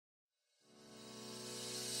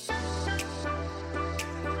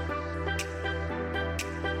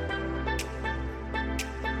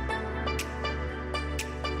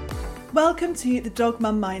Welcome to the Dog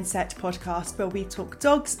Mum Mindset podcast, where we talk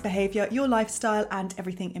dogs, behaviour, your lifestyle and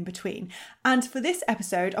everything in between. And for this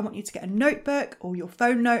episode, I want you to get a notebook or your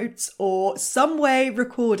phone notes or some way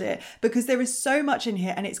record it, because there is so much in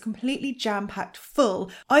here and it's completely jam-packed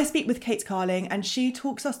full. I speak with Kate Carling and she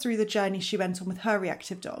talks us through the journey she went on with her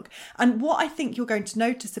reactive dog. And what I think you're going to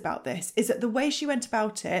notice about this is that the way she went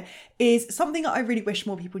about it is something that I really wish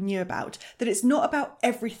more people knew about, that it's not about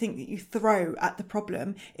everything that you throw at the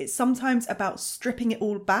problem. It's sometimes about stripping it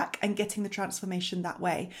all back and getting the transformation that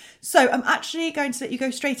way. So I'm actually going to let you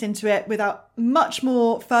go straight into it without much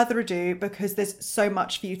more further ado, because there's so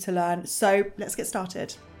much for you to learn. So let's get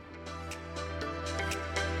started.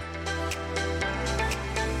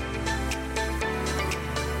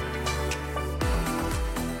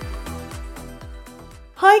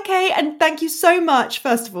 Hi, Kate, and thank you so much,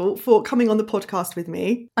 first of all, for coming on the podcast with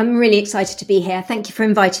me. I'm really excited to be here. Thank you for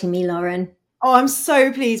inviting me, Lauren. Oh, I'm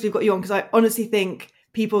so pleased we've got you on, because I honestly think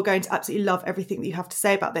people are going to absolutely love everything that you have to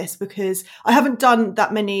say about this, because I haven't done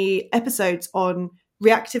that many episodes on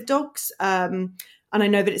reactive dogs. And I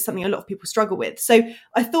know that it's something a lot of people struggle with. So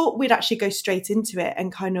I thought we'd actually go straight into it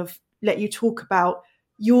and kind of let you talk about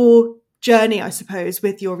your journey, I suppose,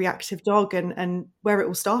 with your reactive dog and where it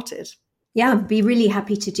all started. Yeah, I'd be really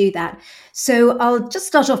happy to do that. So I'll just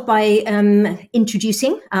start off by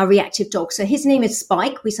introducing our reactive dog. So his name is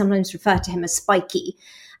Spike. We sometimes refer to him as Spiky.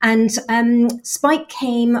 And Spike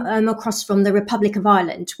came across from the Republic of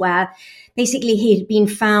Ireland, where basically he had been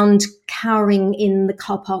found cowering in the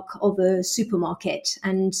car park of a supermarket,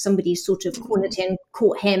 and somebody sort of cornered him,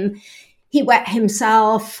 caught him. He wet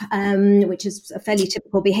himself, which is a fairly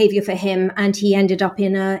typical behavior for him, and he ended up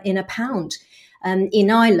in a pound in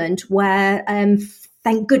Ireland, where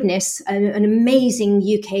thank goodness an amazing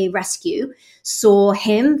UK rescue saw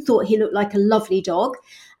him, thought he looked like a lovely dog,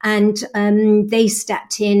 and they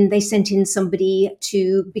stepped in. They sent in somebody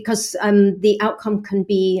because the outcome can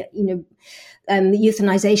be,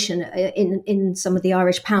 euthanization in some of the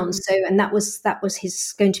Irish pounds. So, and that was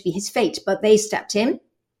going to be his fate. But they stepped in,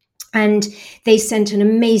 and they sent an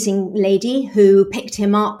amazing lady who picked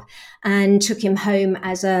him up and took him home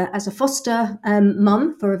as a foster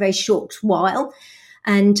mum for a very short while.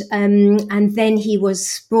 And then he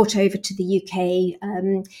was brought over to the UK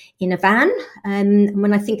in a van.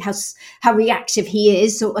 When I think how reactive he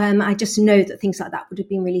is, I just know that things like that would have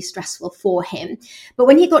been really stressful for him. But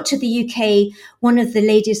when he got to the UK, one of the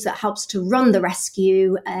ladies that helps to run the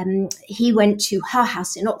rescue, he went to her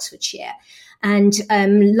house in Oxfordshire, and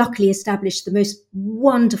luckily established the most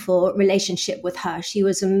wonderful relationship with her. She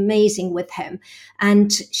was amazing with him,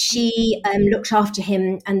 and she looked after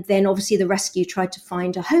him. And then obviously the rescue tried to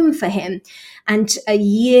find a home for him. And a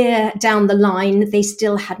year down the line, they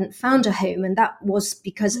still hadn't found a home. And that was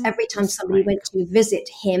because every time somebody went to visit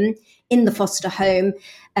him in the foster home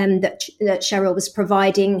that Cheryl was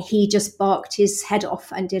providing, he just barked his head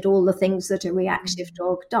off and did all the things that a reactive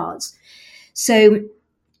dog does. So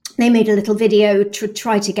they made a little video to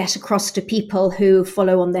try to get across to people who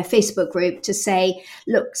follow on their Facebook group to say,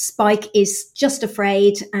 look, Spike is just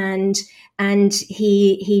afraid and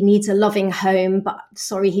he needs a loving home, but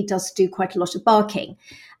sorry, he does do quite a lot of barking.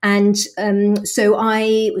 And so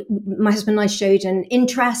my husband and I showed an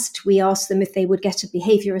interest. We asked them if they would get a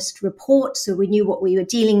behaviourist report, so we knew what we were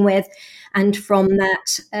dealing with. And from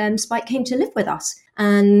that, Spike came to live with us.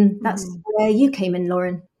 And that's where you came in,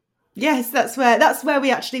 Lauren. Yes, that's where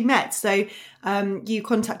we actually met. So you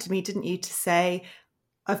contacted me, didn't you, to say,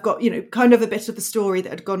 I've got, kind of a bit of the story that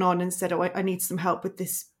had gone on, and said, oh, I need some help with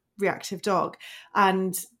this reactive dog.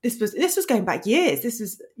 And this was going back years. This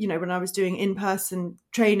was, when I was doing in-person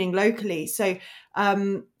training locally. So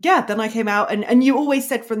then I came out, and you always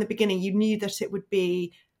said from the beginning, you knew that it would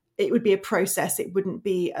be a process. It wouldn't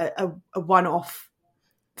be a one-off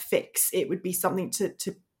fix. It would be something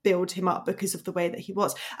to build him up because of the way that he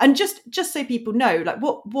was. And just so people know, like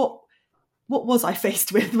what was I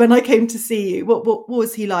faced with when I came to see you? What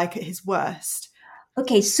was he like at his worst?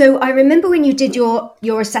 Okay, so I remember when you did your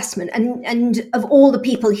assessment, and of all the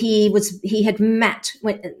people he had met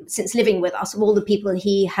since living with us, of all the people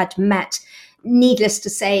he had met, needless to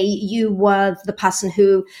say, you were the person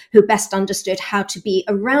who best understood how to be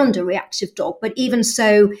around a reactive dog. But even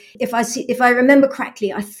so, if I remember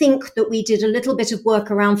correctly, I think that we did a little bit of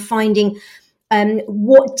work around finding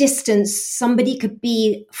what distance somebody could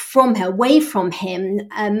be from her, away from him,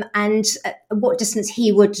 and what distance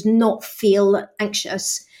he would not feel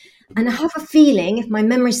anxious. And I have a feeling, if my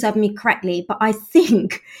memory serves me correctly, but I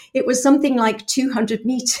think it was something like 200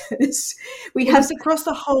 meters. It was across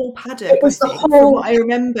the whole paddock. It was the whole. From what I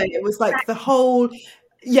remember, it was like the whole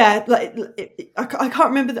Yeah, like I can't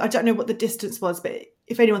remember. I don't know what the distance was, but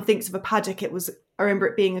if anyone thinks of a paddock, I remember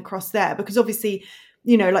it being across there, because obviously,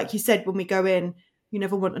 like you said, when we go in, you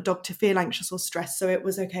never want a dog to feel anxious or stressed. So it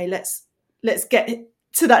was okay. Let's get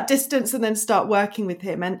to that distance and then start working with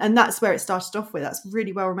him, and that's where it started off with. That's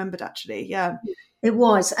really well remembered, actually. Yeah. It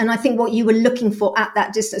was. And I think what you were looking for at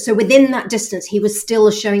that distance, so within that distance, he was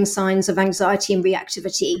still showing signs of anxiety and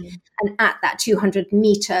reactivity. And at that 200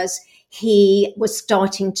 meters, he was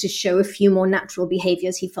starting to show a few more natural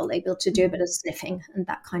behaviors. He felt able to do a bit of sniffing and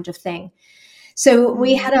that kind of thing. So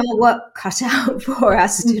we had our work cut out for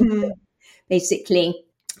us, basically.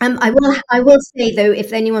 I will say, though,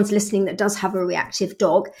 if anyone's listening that does have a reactive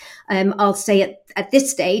dog, I'll say at this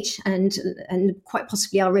stage, and quite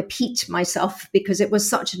possibly I'll repeat myself because it was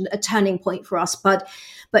such a turning point for us. But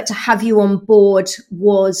to have you on board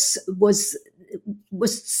was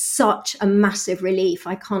such a massive relief.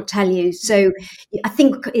 I can't tell you. So I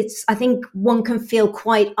think one can feel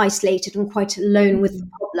quite isolated and quite alone with the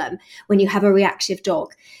problem when you have a reactive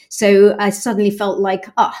dog. So I suddenly felt like,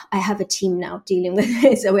 I have a team now dealing with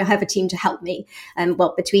this. So I have a team to help me. And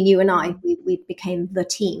between you and I, we became the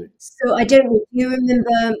team. So I don't know, do you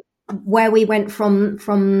remember where we went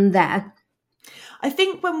from there? I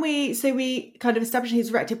think we kind of established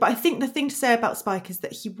he's reactive, but I think the thing to say about Spike is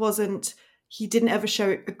that he didn't ever show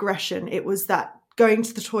aggression. It was that going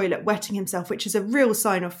to the toilet, wetting himself, which is a real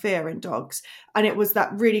sign of fear in dogs. And it was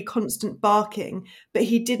that really constant barking, but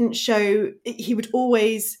he didn't show, he wouldn't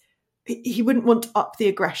want to up the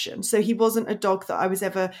aggression. So he wasn't a dog that I was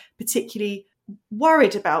ever particularly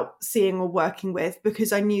worried about seeing or working with,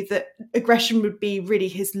 because I knew that aggression would be really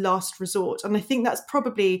his last resort. And I think that's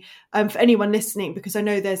probably for anyone listening, because I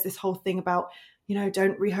know there's this whole thing about,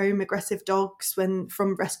 don't rehome aggressive dogs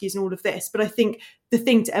from rescues and all of this. But I think the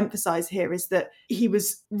thing to emphasize here is that he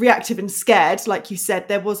was reactive and scared, like you said.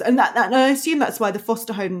 There was, and I assume that's why the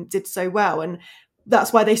foster home did so well, and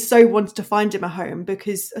that's why they so wanted to find him a home,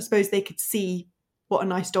 because I suppose they could see what a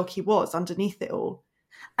nice dog he was underneath it all.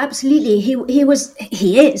 Absolutely,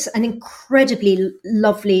 he is an incredibly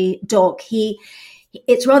lovely dog.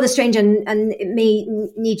 It's rather strange, and it may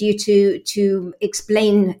need you to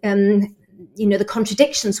explain the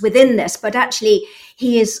contradictions within this, but actually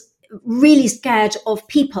he is really scared of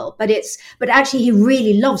people, but actually he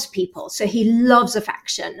really loves people. So he loves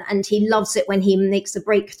affection, and he loves it when he makes a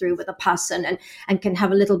breakthrough with a person and can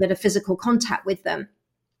have a little bit of physical contact with them.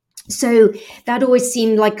 So that always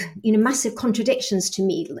seemed like massive contradictions to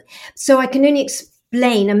me. So I can only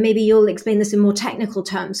explain, and maybe you'll explain this in more technical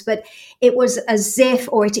terms, but it was as if,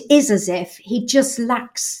 or it is as if, he just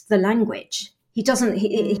lacks the language. He hasn't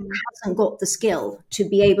got the skill to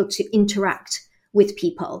be able to interact with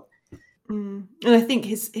people. And I think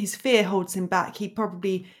his fear holds him back. He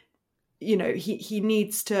probably, he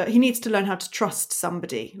needs to learn how to trust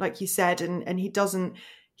somebody, like you said, and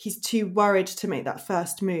he's too worried to make that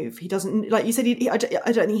first move. He doesn't, like you said, I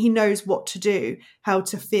don't think he knows what to do, how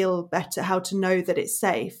to feel better, how to know that it's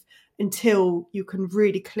safe, until you can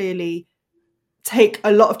really clearly take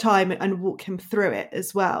a lot of time and walk him through it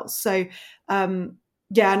as well. So and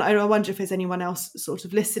I wonder if there's anyone else sort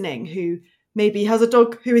of listening who maybe has a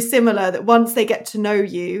dog who is similar, that once they get to know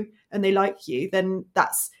you and they like you, then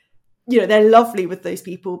that's, they're lovely with those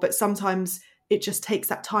people, but sometimes it just takes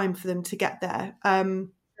that time for them to get there.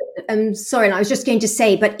 Sorry, and I was just going to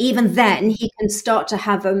say, but even then he can start to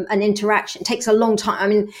have an interaction. It takes a long time. I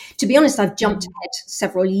mean, to be honest, I've jumped ahead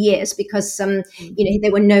several years because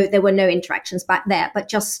there were no interactions back there, but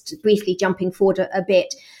just briefly jumping forward a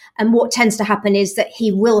bit. And what tends to happen is that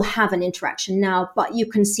he will have an interaction now, but you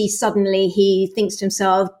can see suddenly he thinks to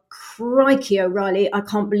himself, crikey, O'Reilly, I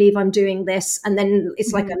can't believe I'm doing this. And then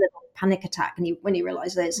it's like a little panic attack. And when he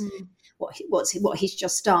realizes what he's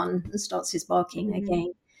just done, and starts his barking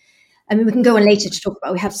again. I mean, we can go on later to talk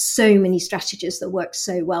about, we have so many strategies that work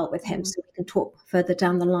so well with him. So we can talk further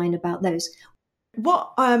down the line about those.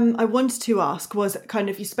 What I wanted to ask was kind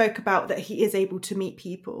of, you spoke about that he is able to meet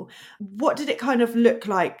people. What did it kind of look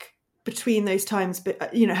like between those times?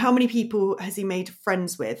 But, how many people has he made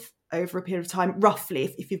friends with over a period of time,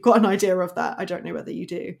 roughly, if you've got an idea of that? I don't know whether you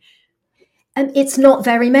do. It's not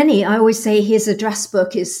very many. I always say his address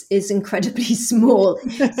book is incredibly small.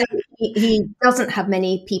 So he doesn't have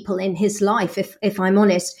many people in his life, if I'm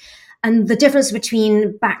honest. And the difference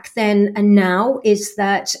between back then and now is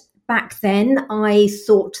that back then I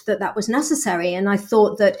thought that was necessary. And I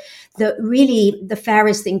thought that really the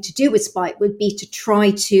fairest thing to do with Spike would be to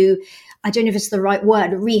try to, I don't know if it's the right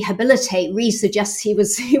word, rehabilitate. Suggests he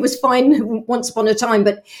was fine once upon a time,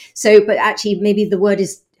 but actually maybe the word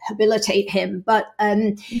is rehabilitate him. But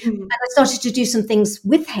and I started to do some things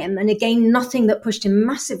with him, and again, nothing that pushed him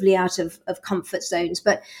massively out of comfort zones.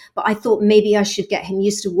 But I thought maybe I should get him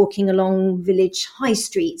used to walking along village high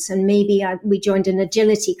streets, and maybe we joined an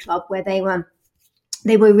agility club where they were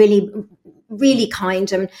really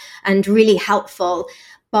kind and really helpful.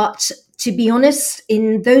 But to be honest,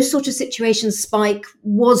 in those sort of situations, Spike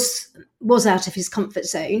was out of his comfort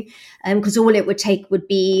zone, because all it would take would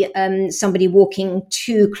be somebody walking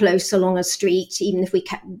too close along a street, even if we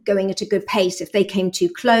kept going at a good pace. If they came too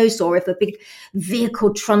close, or if a big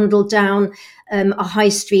vehicle trundled down a high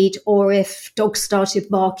street, or if dogs started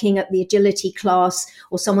barking at the agility class,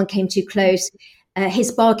 or someone came too close,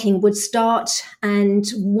 his barking would start. And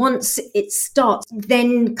once it starts,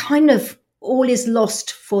 then kind of all is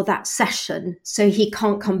lost for that session. So he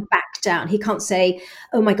can't come back down. He can't say,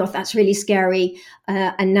 oh my God, that's really scary,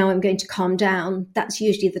 and now I'm going to calm down. That's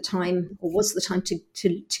usually the time, or was the time,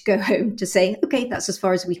 to go home, to say, okay, that's as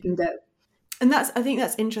far as we can go. And I think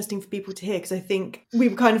that's interesting for people to hear, because I think we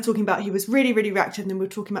were kind of talking about he was really, really reactive, and then we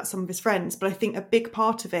were talking about some of his friends. But I think a big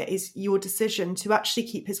part of it is your decision to actually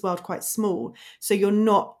keep his world quite small. So you're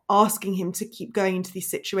not asking him to keep going into these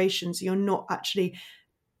situations. You're not actually,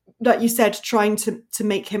 like you said, trying to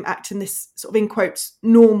make him act in this sort of, in quotes,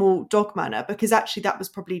 normal dog manner, because actually that was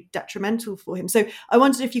probably detrimental for him. So I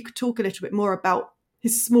wondered if you could talk a little bit more about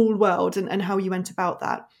his small world and how you went about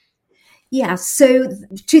that. Yeah, so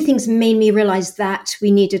two things made me realize that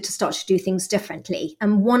we needed to start to do things differently.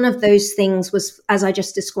 And one of those things was, as I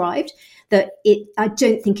just described, that I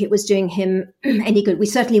don't think it was doing him any good. We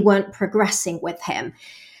certainly weren't progressing with him.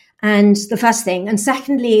 And the first thing. And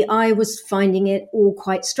secondly, I was finding it all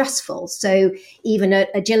quite stressful. So even at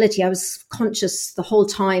agility, I was conscious the whole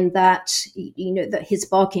time that, that his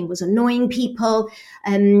barking was annoying people.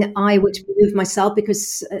 I would move myself,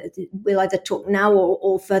 because we'll either talk now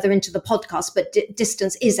or further into the podcast, but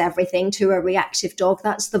distance is everything to a reactive dog.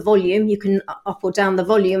 That's the volume. You can up or down the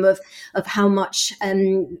volume of how much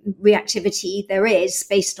reactivity there is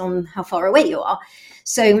based on how far away you are.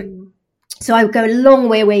 So I would go a long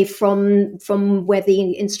way away from where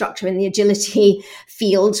the instructor in the agility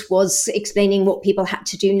field was explaining what people had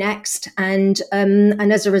to do next. And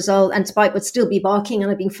as a result, and Spike would still be barking,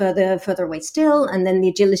 and I'd be further away still. And then the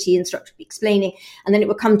agility instructor would be explaining. And then it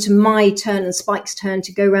would come to my turn and Spike's turn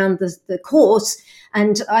to go around the course.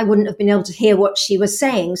 And I wouldn't have been able to hear what she was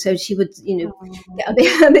saying. So she would, get a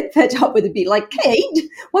bit fed up with it, be like, Kate,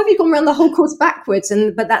 why have you gone around the whole course backwards?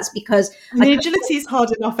 But that's because the agility is hard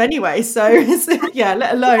enough anyway. So yeah,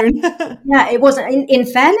 let alone. Yeah, it wasn't. In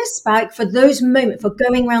fairness, Spike, for those moments, for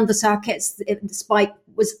going around the circuits, Spike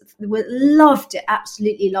loved it,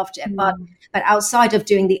 absolutely loved it. But outside of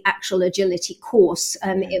doing the actual agility course,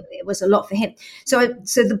 it was a lot for him. So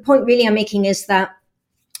the point really I'm making is that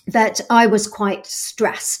I was quite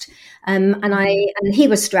stressed, and he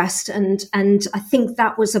was stressed, and I think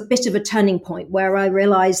that was a bit of a turning point where I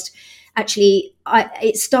realized, actually,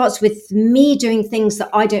 it starts with me doing things that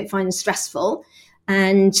I don't find stressful,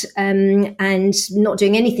 and not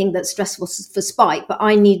doing anything that's stressful for Spike. But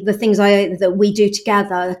I need the things that we do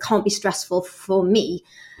together can't be stressful for me,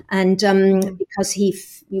 and because he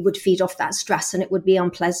would feed off that stress, and it would be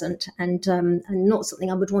unpleasant, and not something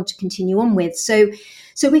I would want to continue on with. So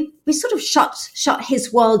we sort of shut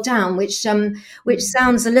his world down, which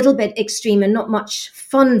sounds a little bit extreme and not much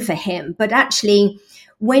fun for him. But actually,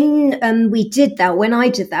 when I did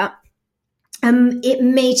that, it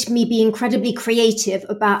made me be incredibly creative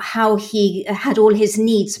about how he had all his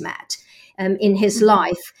needs met in his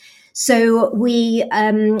life. So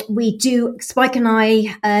Spike and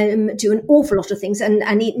I do an awful lot of things, and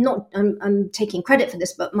I'm taking credit for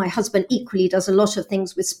this, but my husband equally does a lot of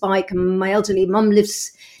things with Spike. And my elderly mum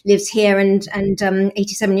lives here and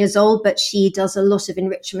 87 years old, but she does a lot of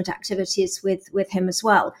enrichment activities with him as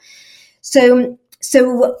well. So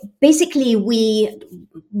basically we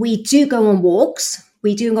do go on walks.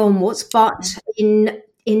 But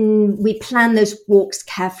we plan those walks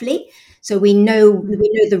carefully. So we know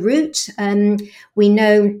the route, we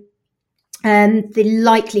know the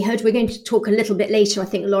likelihood. We're going to talk a little bit later, I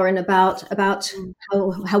think, Lauren, about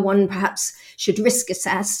how one perhaps should risk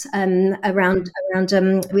assess around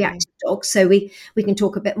reactive dogs. So we can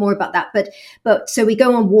talk a bit more about that. But so we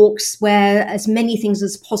go on walks where as many things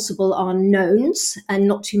as possible are knowns and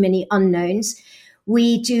not too many unknowns.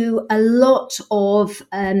 We do a lot of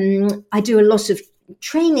I do a lot of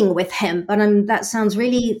training with him, but that sounds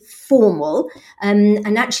really formal,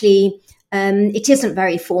 and actually it isn't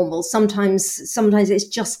very formal. Sometimes it's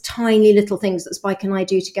just tiny little things that Spike and I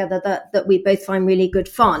do together that we both find really good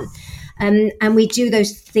fun. And we do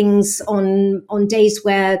those things on days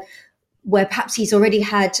where perhaps he's already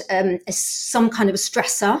had some kind of a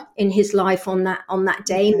stressor in his life on that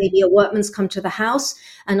day. Okay. Maybe a workman's come to the house,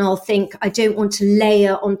 and I'll think, I don't want to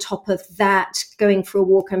layer on top of that, going for a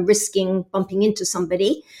walk and risking bumping into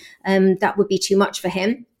somebody. That would be too much for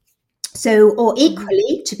him. So, or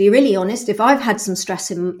equally, to be really honest, if I've had some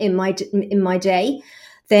stress in my day,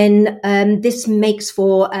 then this makes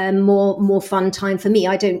for more fun time for me.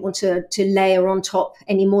 I don't want to layer on top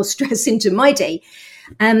any more stress into my day.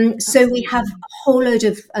 So we have a whole load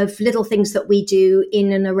of little things that we do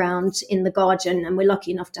in and around in the garden, and we're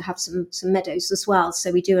lucky enough to have some meadows as well.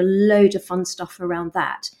 So we do a load of fun stuff around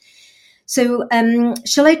that. So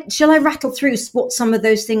shall I rattle through what some of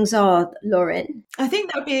those things are, Lauren? I think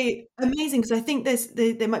that would be amazing, because I think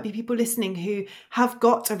there might be people listening who have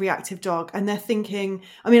got a reactive dog and they're thinking,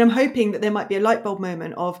 I'm hoping that there might be a light bulb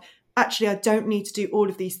moment of, actually, I don't need to do all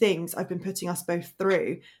of these things I've been putting us both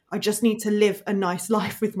through. I just need to live a nice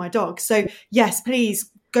life with my dog. So yes, please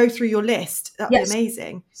go through your list. That'd be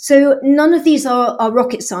amazing. So none of these are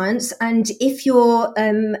rocket science. And if you're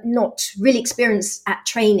not really experienced at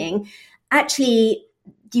training, actually,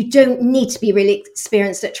 you don't need to be really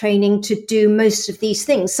experienced at training to do most of these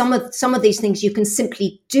things. Some of these things you can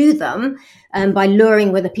simply do them by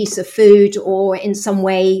luring with a piece of food, or in some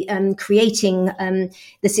way creating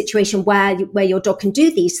the situation where your dog can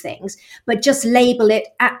do these things, but just label it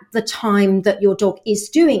at the time that your dog is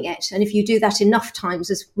doing it. And if you do that enough times,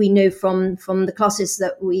 as we know from the classes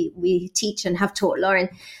that we teach and have taught, Lauren,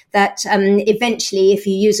 that eventually, if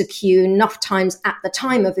you use a cue enough times at the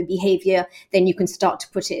time of a behavior, then you can start to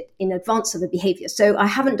put it in advance of a behavior. So I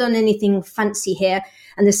haven't done anything fancy here,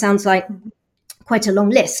 and this sounds like quite a long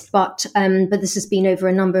list, but this has been over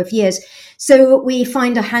a number of years. So we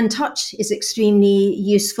find a hand touch is extremely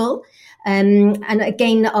useful. And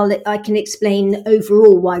again, I can explain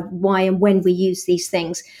overall why and when we use these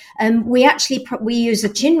things. We use a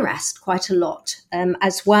chin rest quite a lot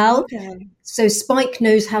as well. Okay. So Spike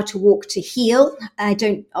knows how to walk to heel. I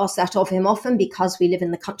don't ask that of him often because we live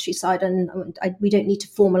in the countryside and we don't need to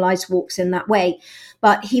formalize walks in that way.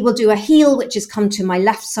 But he will do a heel, which is come to my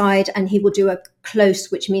left side, and he will do a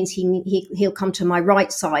close, which means he'll come to my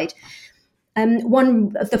right side.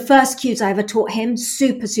 One of the first cues I ever taught him,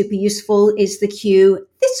 super, super useful, is the cue,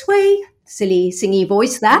 this way, silly singy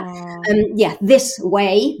voice there. This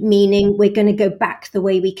way, meaning we're going to go back the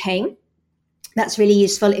way we came. That's really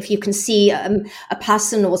useful if you can see a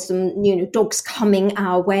person or some dogs coming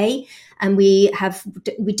our way, and we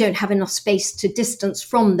don't have enough space to distance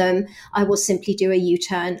from them. I will simply do a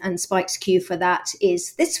U-turn, and Spike's cue for that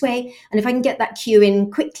is this way. And if I can get that cue in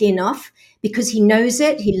quickly enough, because he knows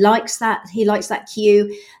it, he likes that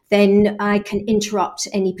cue, then I can interrupt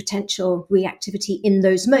any potential reactivity in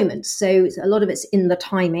those moments. So a lot of it's in the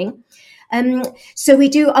timing. So we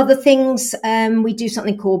do other things. We do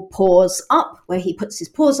something called paws up, where he puts his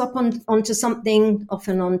paws up onto something,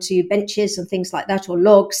 often onto benches and things like that, or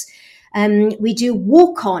logs. We do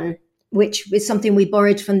walk on, which is something we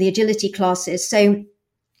borrowed from the agility classes. So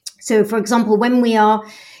for example, when we are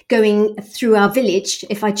going through our village,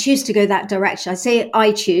 if I choose to go that direction, I say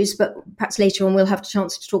I choose, but perhaps later on we'll have a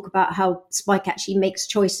chance to talk about how Spike actually makes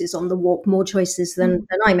choices on the walk, more choices than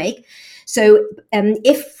I make. So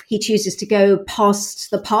if he chooses to go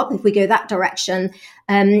past the pub, if we go that direction,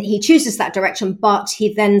 he chooses that direction, but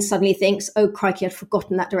he then suddenly thinks, oh, crikey, I'd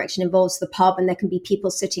forgotten that direction involves the pub and there can be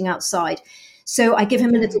people sitting outside. So I give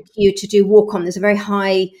him a little cue to do walk on. There's a very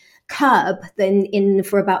high curb then in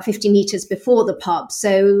for about 50 meters before the pub.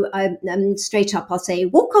 So straight up, I'll say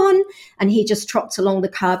walk on, and he just trots along the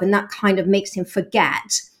curb, and that kind of makes him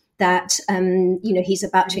forget that, he's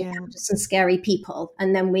about to encounter some scary people.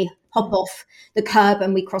 And then we hop off the curb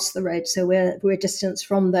and we cross the road. So we're a distance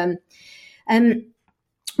from them.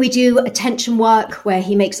 We do attention work where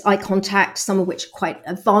he makes eye contact, some of which are quite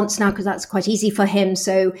advanced now because that's quite easy for him.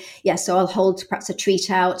 So I'll hold perhaps a treat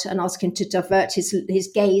out and ask him to divert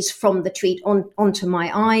his gaze from the treat onto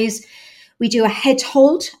my eyes. We do a head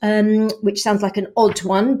hold, which sounds like an odd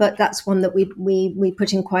one, but that's one that we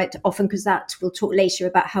put in quite often, because that we'll talk later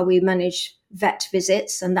about how we manage vet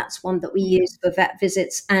visits, and that's one that we use for vet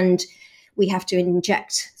visits, and we have to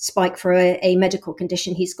inject Spike for a medical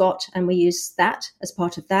condition he's got, and we use that as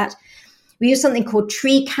part of that. We use something called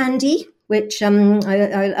tree candy, which I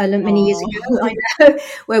learned many years ago,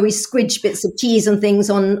 where we squidge bits of cheese and things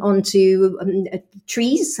onto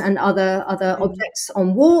trees and other objects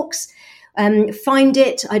on walks. Find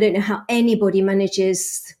it. I don't know how anybody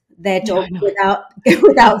manages their dog no. without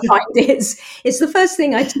finders. It's the first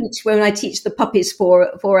thing I teach when I teach the puppies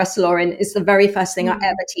for us, Lauren. It's the very first thing I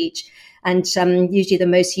ever teach, and usually the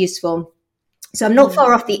most useful. So I'm not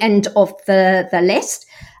far off the end of the list.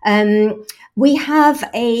 We have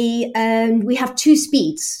we have 2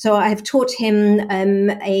 speeds. So I have taught him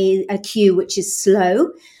a cue which is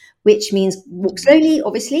slow, which means walk slowly,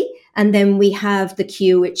 obviously. And then we have the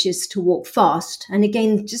cue, which is to walk fast. And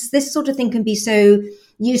again, just this sort of thing can be so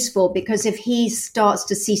useful, because if he starts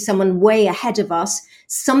to see someone way ahead of us,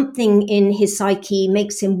 something in his psyche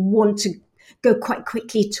makes him want to go quite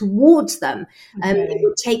quickly towards them. It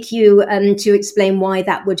would take you to explain why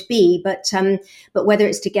that would be, but whether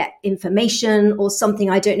it's to get information or something,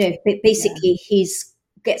 I don't know. But basically, he's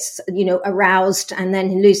gets aroused, and then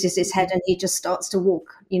he loses his head, and he just starts to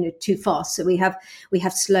walk too fast. So we have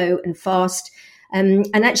slow and fast, and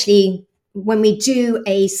actually, when we do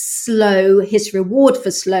a slow, his reward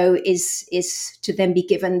for slow is to then be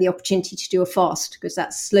given the opportunity to do a fast, because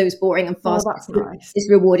that slow is boring and fast is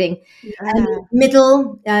rewarding.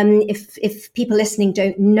 Middle, if people listening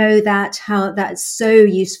don't know that, how that's so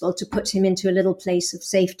useful to put him into a little place of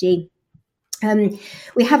safety.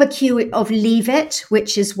 We have a cue of leave it,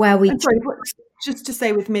 which is where we... Just to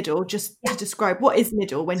say with middle, to describe, what is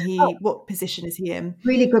middle when what position is he in?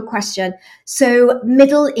 Really good question. So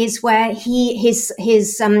middle is where he's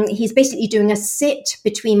basically doing a sit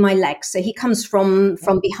between my legs. So he comes from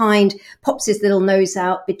behind, pops his little nose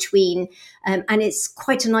out between, and it's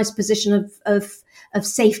quite a nice position of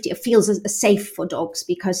safety. It feels safe for dogs,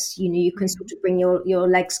 because you can sort of bring your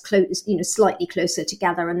legs close, slightly closer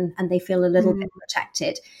together, and they feel a little bit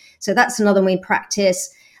protected. So that's another way we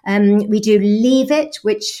practice. We do leave it,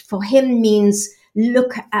 which for him means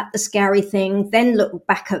look at the scary thing, then look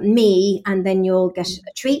back at me, and then you'll get a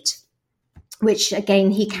treat, which again,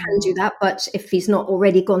 he can do that. But if he's not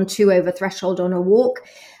already gone too over threshold on a walk,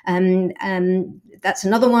 that's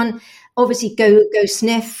another one. Obviously, go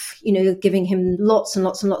sniff, giving him lots and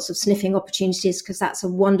lots and lots of sniffing opportunities, because that's a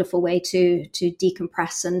wonderful way to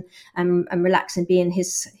decompress and relax and be in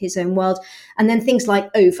his own world. And then things like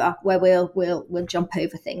over, where we'll jump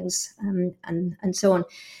over things, and so on.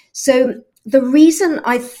 So the reason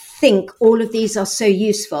I think all of these are so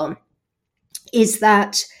useful is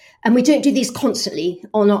that, and we don't do these constantly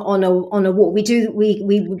on a walk. We do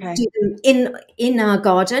them in our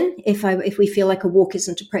garden if we feel like a walk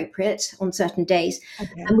isn't appropriate on certain days,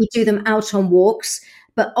 and we do them out on walks.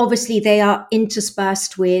 But obviously, they are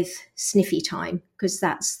interspersed with sniffy time, because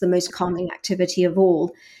that's the most calming activity of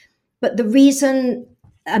all. But the reason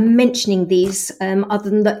I'm mentioning these,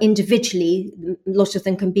 other than that individually, a lot of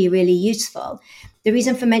them can be really useful. The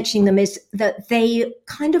reason for mentioning them is that they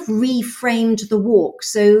kind of reframed the walk.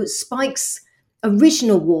 So Spike's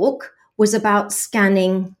original walk was about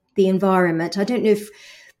scanning the environment. I don't know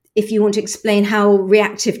if you want to explain how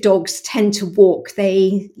reactive dogs tend to walk.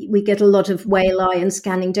 We get a lot of whale eye and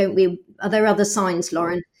scanning, don't we? Are there other signs,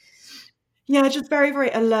 Lauren? Yeah, just very,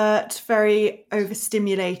 very alert, very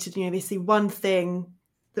overstimulated. They see one thing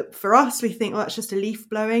that for us we think, that's just a leaf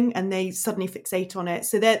blowing, and they suddenly fixate on it.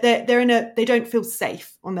 So they don't feel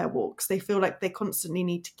safe on their walks. They feel like they constantly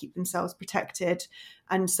need to keep themselves protected,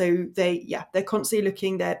 and so they're constantly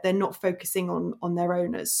looking. They're not focusing on their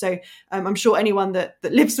owners. So I'm sure anyone that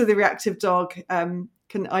lives with a reactive dog can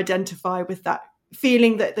identify with that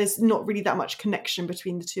feeling that there's not really that much connection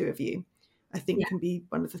between the two of you. I think can be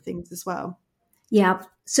one of the things as well. Yeah.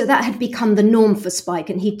 So that had become the norm for Spike,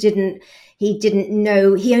 and he didn't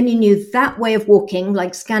know, he only knew that way of walking,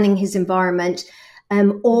 like scanning his environment,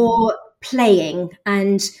 or playing.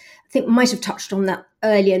 And I think we might have touched on that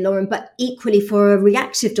earlier, Lauren, but equally for a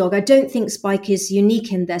reactive dog, I don't think Spike is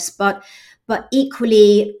unique in this, but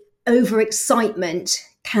equally overexcitement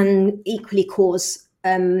can equally cause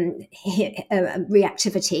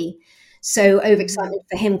reactivity. So overexcitement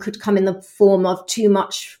for him could come in the form of too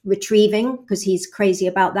much retrieving, because he's crazy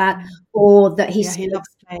about that, or that he loves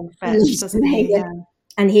playing fetch, doesn't he? Yeah.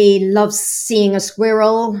 And he loves seeing a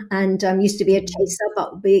squirrel, and used to be a chaser,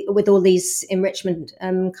 but with all these enrichment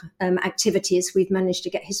activities, we've managed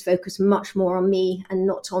to get his focus much more on me and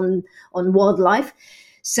not on wildlife.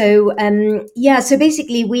 So so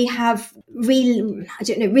basically we have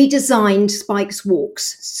redesigned Spike's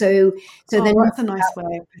walks. So that's a nice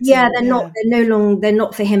way. They're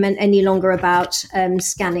not for him any longer about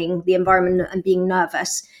scanning the environment and being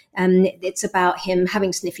nervous. It's about him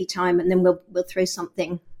having sniffy time, and then we'll throw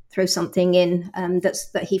something in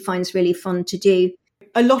that he finds really fun to do.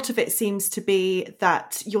 A lot of it seems to be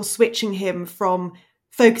that you're switching him from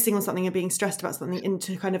focusing on something and being stressed about something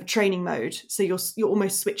into kind of training mode. So you're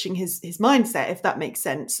almost switching his mindset, if that makes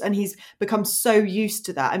sense. And he's become so used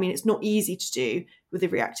to that. I mean, it's not easy to do with a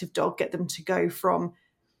reactive dog, get them to go from,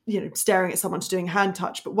 staring at someone to doing a hand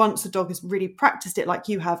touch. But once the dog has really practiced it like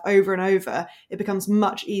you have over and over, it becomes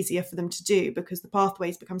much easier for them to do because the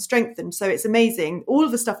pathways become strengthened. So it's amazing. All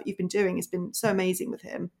of the stuff that you've been doing has been so amazing with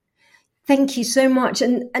him. Thank you so much.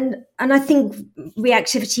 And I think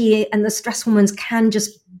reactivity and the stress hormones can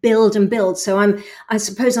just build and build. So I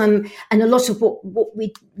suppose and a lot of what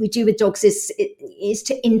we do with dogs is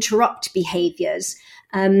to interrupt behaviors.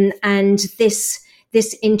 And this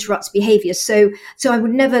interrupts behavior. So I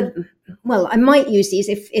would never, I might use these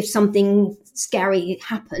if something scary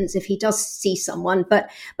happens, if he does see someone, but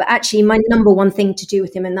actually my number one thing to do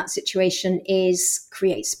with him in that situation is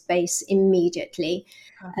create space immediately.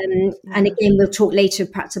 And again, we'll talk later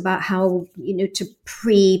perhaps about how, to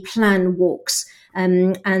pre-plan walks.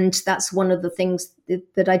 And that's one of the things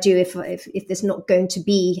that I do if there's not going to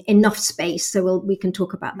be enough space. So we can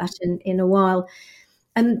talk about that in a while.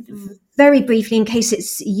 Very briefly, in case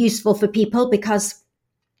it's useful for people, because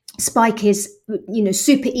Spike is,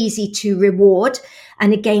 super easy to reward.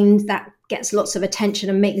 And again, that gets lots of attention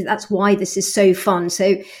and that's why this is so fun.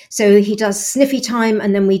 So he does sniffy time,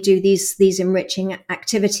 and then we do these enriching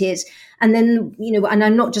activities. And then, and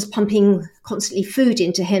I'm not just pumping constantly food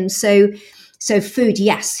into him. So food,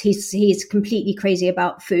 yes, he's completely crazy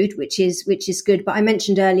about food, which is good. But I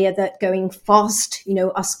mentioned earlier that going fast,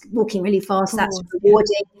 us walking really fast, that's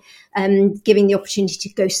rewarding. Giving the opportunity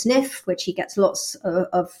to go sniff, which he gets lots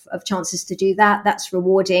of chances to do that. That's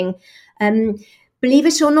rewarding. Believe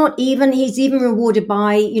it or not, he's even rewarded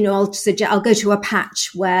by, I'll go to a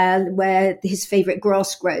patch where his favorite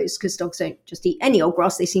grass grows, because dogs don't just eat any old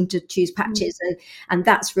grass. They seem to choose patches, and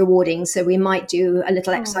that's rewarding. So we might do a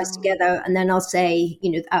little exercise together, and then I'll say,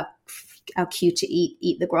 our cue to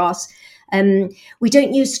eat the grass. We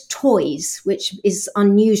don't use toys, which is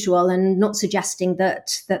unusual, and not suggesting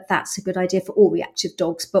that that's a good idea for all reactive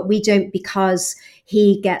dogs, but we don't, because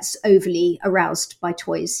he gets overly aroused by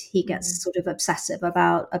toys. He gets sort of obsessive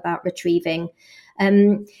about retrieving.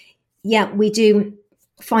 We do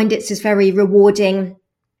find it's just very rewarding.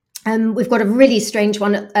 We've got a really strange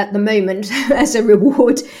one at the moment as a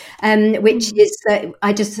reward, which is that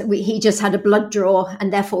he just had a blood draw,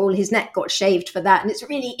 and therefore all his neck got shaved for that, and it's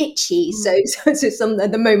really itchy. So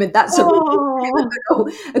at the moment that's a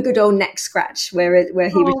good old neck scratch where he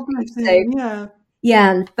was.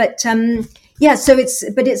 So it's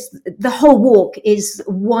the whole walk is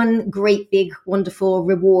one great big wonderful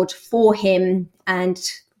reward for him, and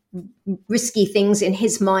risky things in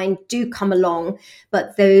his mind do come along,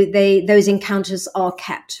 but those encounters are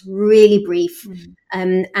kept really brief,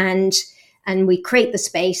 and we create the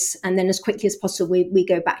space, and then as quickly as possible we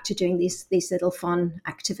go back to doing these little fun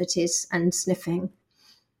activities and sniffing.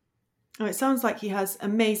 Oh, it sounds like he has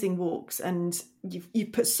amazing walks, and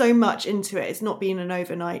you've put so much into it. It's not been an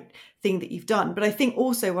overnight thing that you've done. But I think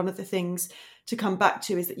also one of the things to come back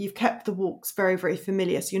to is that you've kept the walks very, very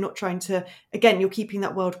familiar. So you're not trying to, again, you're keeping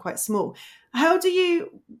that world quite small. How do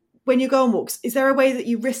you, when you go on walks, is there a way that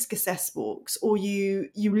you risk assess walks, or you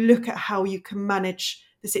look at how you can manage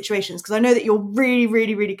the situations? Because I know that you're really,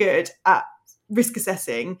 really, really good at risk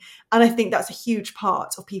assessing, and I think that's a huge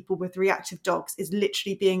part of people with reactive dogs, is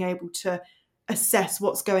literally being able to assess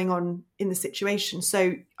what's going on in the situation.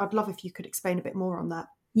 So I'd love if you could explain a bit more on that.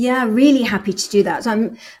 Yeah, really happy to do that. So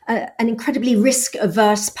I'm an incredibly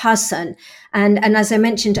risk-averse person. And as I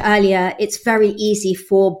mentioned earlier, it's very easy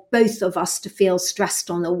for both of us to feel stressed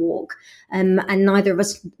on a walk. And neither of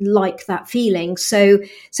us like that feeling. So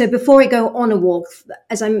before I go on a walk,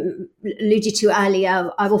 as I alluded to earlier,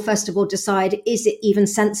 I will first of all decide, is it even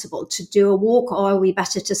sensible to do a walk, or are we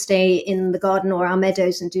better to stay in the garden or our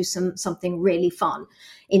meadows and do something really fun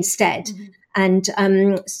instead? Mm-hmm. And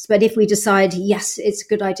but if we decide, yes, it's a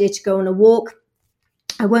good idea to go on a walk,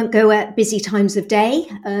 I won't go at busy times of day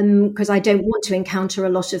because I don't want to encounter a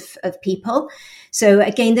lot of people. So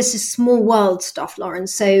again, this is small world stuff, Lauren.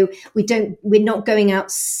 So we're not going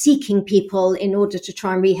out seeking people in order to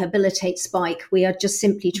try and rehabilitate Spike. We are just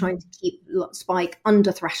simply trying to keep Spike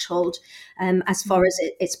under threshold as far as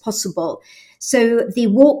it's possible. So the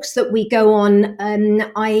walks that we go on,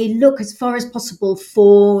 I look as far as possible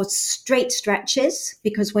for straight stretches,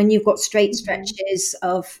 because when you've got straight stretches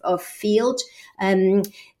of field,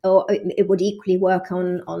 or it would equally work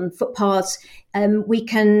on footpaths, we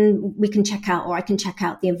can check out, or I can check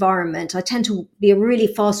out the environment. I tend to be a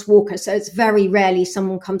really fast walker, so it's very rarely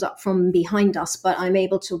someone comes up from behind us, but I'm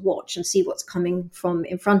able to watch and see what's coming from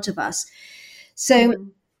in front of us. So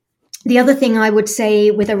The other thing I would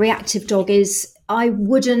say with a reactive dog is I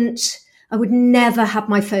would never have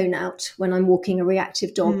my phone out when I'm walking a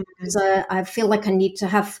reactive dog, because I feel like I need to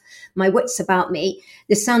have my wits about me.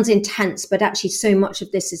 This sounds intense, but actually so much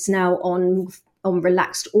of this is now on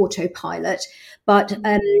relaxed autopilot. But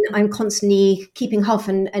I'm constantly keeping half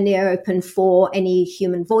an ear open for any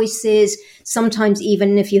human voices. Sometimes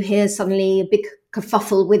even if you hear suddenly a big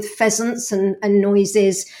kerfuffle with pheasants and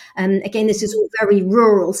noises. Again, this is all very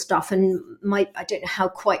rural stuff, and I don't know how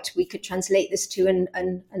quite we could translate this to an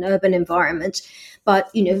urban environment.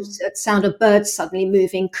 But the sound of birds suddenly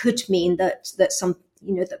moving could mean that some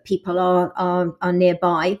that people are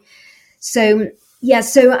nearby. So yeah,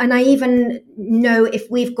 and I even know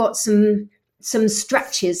if we've got some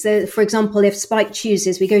stretches. For example, if Spike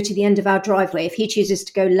chooses, we go to the end of our driveway. If he chooses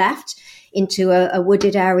to go left into a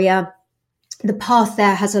wooded area, the path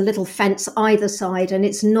there has a little fence either side, and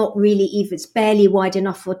it's not really even, it's barely wide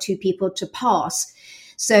enough for two people to pass.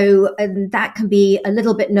 So that can be a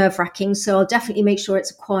little bit nerve-wracking. So I'll definitely make sure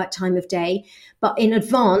it's a quiet time of day. But in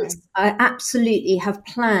advance, I absolutely have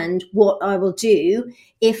planned what I will do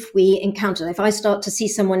if we encounter. If I start to see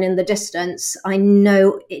someone in the distance, I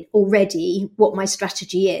know already what my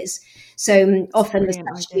strategy is. So often the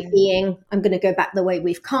strategy being, I'm going to go back the way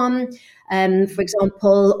we've come, for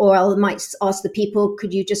example, or I might ask the people,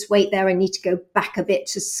 could you just wait there? I need to go back a bit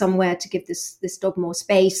to somewhere to give this dog more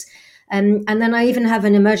space. And then I even have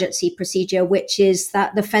an emergency procedure, which is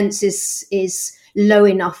that the fence is low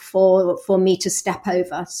enough for me to step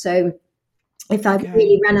over. So if I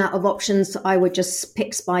really ran out of options, I would just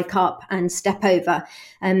pick Spike up and step over,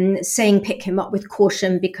 saying pick him up with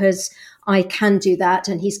caution, because I can do that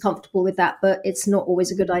and he's comfortable with that. But it's not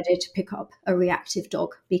always a good idea to pick up a reactive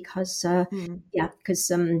dog because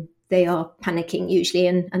they are panicking usually,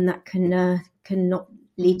 and that can not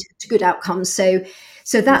lead to good outcomes. So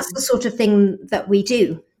that's the sort of thing that we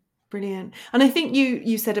do. Brilliant. And I think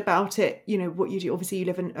you said about it, what you do, obviously you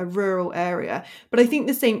live in a rural area, but I think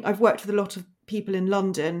the same, I've worked with a lot of people in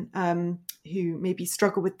London who maybe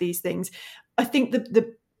struggle with these things. I think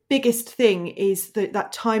the biggest thing is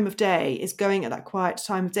that time of day is going at that quiet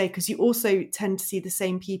time of day, because you also tend to see the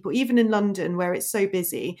same people, even in London where it's so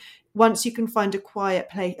busy. Once you can find a quiet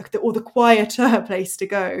place, or the quieter place to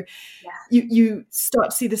go, you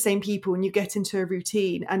start to see the same people and you get into a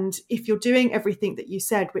routine. And if you're doing everything that you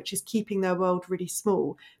said, which is keeping their world really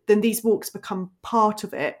small, then these walks become part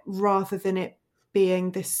of it rather than it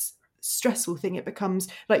being this stressful thing. It becomes,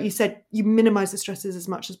 like you said, you minimize the stresses as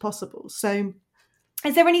much as possible. So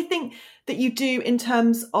is there anything that you do in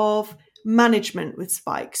terms of management with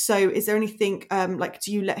Spike? So is there anything like,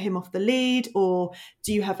 do you let him off the lead, or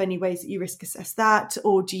do you have any ways that you risk assess that,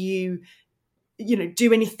 or do you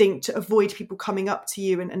do anything to avoid people coming up to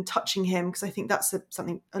you and touching him? Because I think that's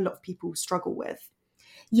something a lot of people struggle with.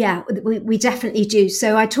 Yeah, we definitely do.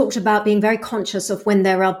 So I talked about being very conscious of when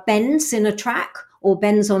there are bends in a track or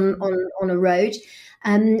bends on a road.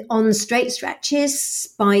 On straight stretches,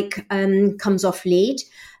 Spike comes off lead.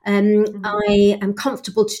 I am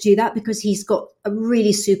comfortable to do that because he's got a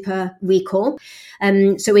really super recall.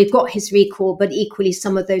 So we've got his recall, but equally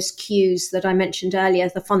some of those cues that I mentioned earlier,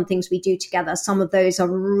 the fun things we do together, some of those are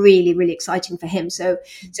really, really exciting for him. So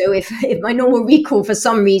if my normal recall for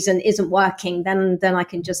some reason isn't working, then I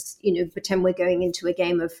can just, pretend we're going into a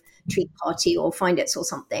game of Treat Party or Find It or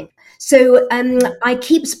something. So I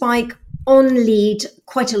keep Spike on lead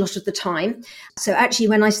quite a lot of the time. So actually,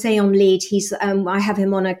 when I say on lead, he's I have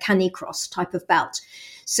him on a canicross type of belt.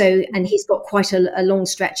 So, and he's got quite a long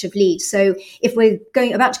stretch of lead. So if we're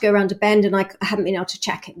about to go around a bend and I haven't been able to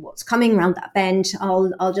check what's coming around that bend,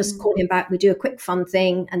 I'll just call him back. We do a quick fun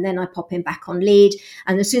thing, and then I pop him back on lead.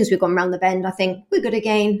 And as soon as we've gone around the bend, I think we're good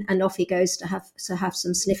again, and off he goes to have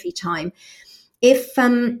some sniffy time. If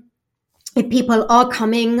people are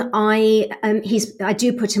coming, I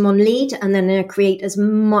do put him on lead, and then I create as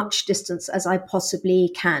much distance as I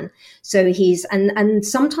possibly can. So and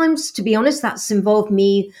sometimes, to be honest, that's involved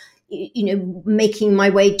me, making my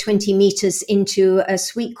way 20 meters into a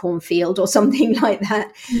sweet corn field or something like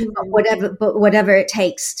that. But whatever it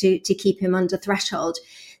takes to keep him under threshold.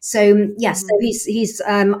 So yes, so he's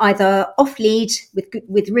either off lead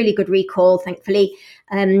with really good recall, thankfully,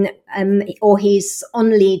 or he's on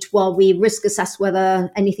lead while we risk assess whether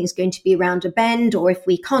anything's going to be around a bend, or if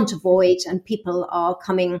we can't avoid and people are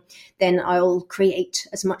coming, then I'll create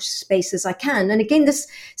as much space as I can. And again, this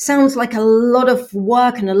sounds like a lot of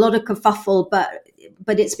work and a lot of kerfuffle,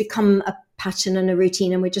 but it's become a pattern and a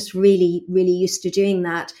routine, and we're just really, really used to doing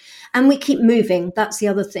that. And we keep moving. That's the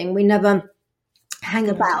other thing. We never hang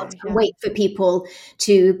about and wait for people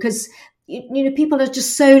to, because people are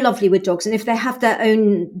just so lovely with dogs, and if they have their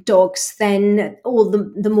own dogs, then all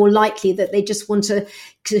the more likely that they just want to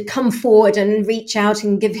come forward and reach out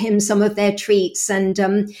and give him some of their treats, and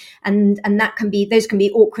that can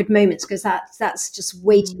be awkward moments, because that's just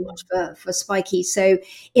way too much for Spiky. So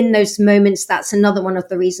in those moments, that's another one of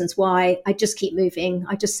the reasons why I just keep moving.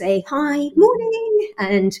 I just say, hi, morning,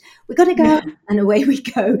 and we got to go, and away we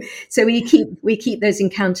go. So we keep those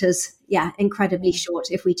encounters, incredibly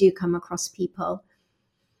short if we do come across people.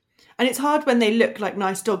 And it's hard when they look like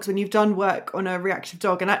nice dogs, when you've done work on a reactive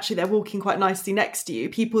dog and actually they're walking quite nicely next to you.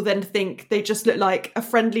 People then think they just look like a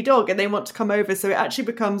friendly dog and they want to come over. So it actually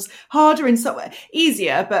becomes harder in some way,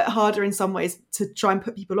 easier, but harder in some ways to try and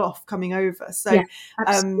put people off coming over. So,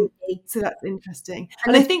 so that's interesting.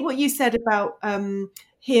 And I think what you said about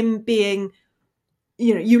him being,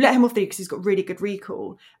 you let him off the lead because he's got really good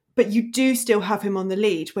recall, but you do still have him on the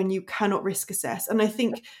lead when you cannot risk assess. And I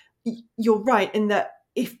think you're right in that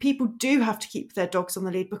if people do have to keep their dogs on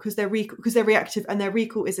the lead because they're reactive and their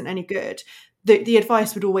recall isn't any good, the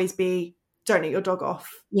advice would always be, don't let your dog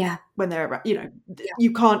off. Yeah. When they're,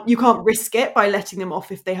 you can't risk it by letting them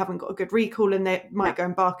off if they haven't got a good recall and they might go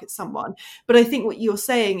and bark at someone. But I think what you're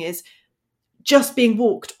saying is just being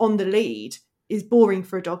walked on the lead is boring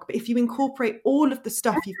for a dog, but if you incorporate all of the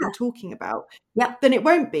stuff you've been talking about, then it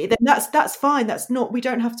won't be. Then that's fine. We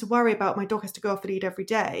don't have to worry about my dog has to go off the lead every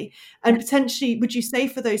day. And potentially, would you say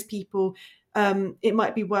for those people, it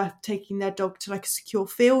might be worth taking their dog to like a secure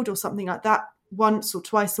field or something like that once or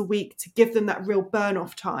twice a week to give them that real burn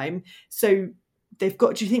off time? So do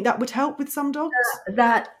you think that would help with some dogs?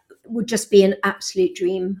 That would just be an absolute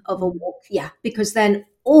dream of a walk. Yeah, because then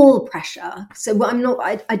all pressure. So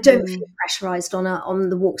I don't feel pressurized on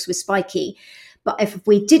the walks with Spiky. But if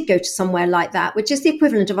we did go to somewhere like that, which is the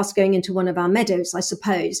equivalent of us going into one of our meadows, I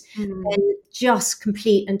suppose, then just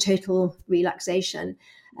complete and total relaxation.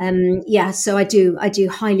 So I do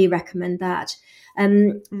highly recommend that.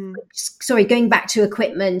 Sorry, going back to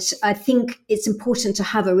equipment, I think it's important to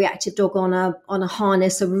have a reactive dog on a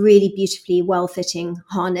harness, a really beautifully well-fitting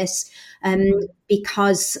harness,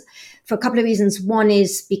 because for a couple of reasons. One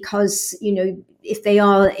is because, if they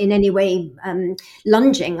are in any way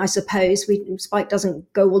lunging, I suppose, Spike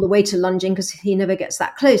doesn't go all the way to lunging because he never gets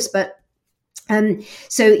that close, but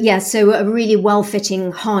so a really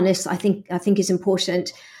well-fitting harness I think is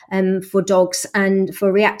important for dogs and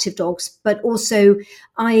for reactive dogs. But also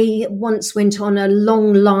I once went on a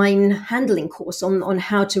long line handling course on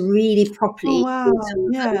how to really properly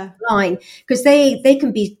use line, because they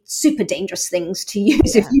can be super dangerous things to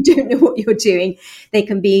use if you don't know what you're doing. They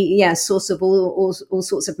can be source of all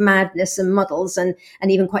sorts of madness and muddles and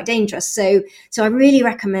even quite dangerous. So I really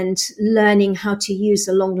recommend learning how to use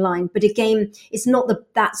a long line. But again,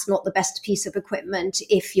 that's not the best piece of equipment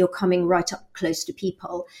if you're coming right up close to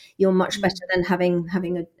people. You're much better than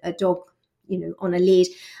having a dog, on a lead.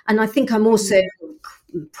 And I think I'm also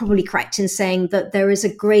probably correct in saying that there is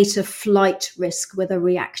a greater flight risk with a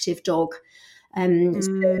reactive dog.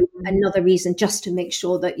 So another reason just to make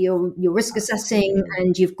sure that you're risk assessing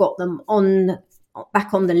and you've got them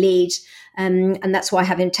back on the lead. And that's why I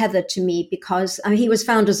have him tethered to me, because he was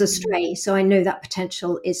found as a stray. So I know that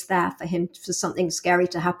potential is there for something scary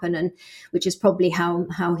to happen, and which is probably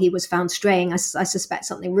how he was found straying. I suspect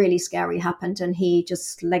something really scary happened and he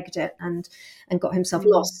just legged it and got himself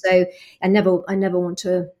lost. So I never want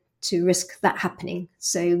to risk that happening.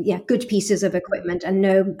 So good pieces of equipment and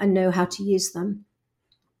know how to use them.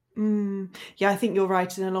 I think you're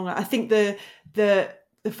right in the long run. I think the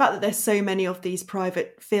fact that there's so many of these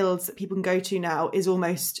private fields that people can go to now is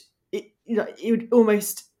it would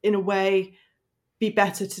almost in a way be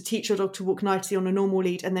better to teach your dog to walk nicely on a normal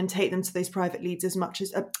lead and then take them to those private leads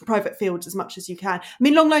private fields as much as you can. I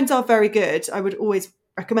mean, long lines are very good. I would always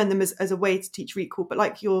recommend them as a way to teach recall. But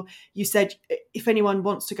like you said, if anyone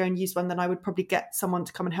wants to go and use one, then I would probably get someone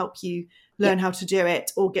to come and help you learn how to do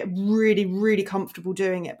it, or get really, really comfortable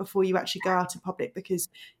doing it before you actually go out in public, because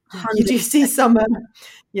you do see some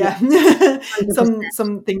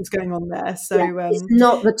some things going on there. So it's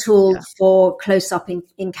not the tool for close-up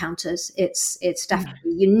encounters. It's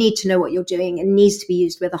definitely, you need to know what you're doing. It needs to be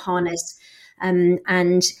used with a harness.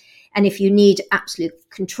 And if you need absolute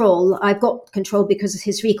control, I've got control because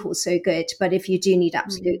his recall is so good. But if you do need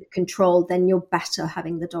absolute control, then you're better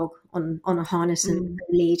having the dog on a harness and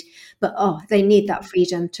lead. But they need that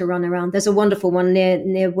freedom to run around. There's a wonderful one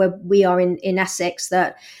near where we are in Essex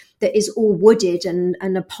that that is all wooded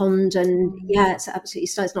and a pond, and it's absolutely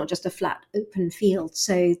stunning. It's not just a flat open field.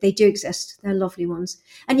 So they do exist. They're lovely ones.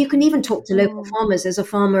 And you can even talk to local farmers. There's a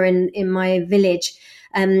farmer in my village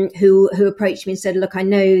who approached me and said, look, I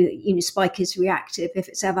know, Spike is reactive. If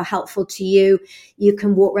it's ever helpful to you, you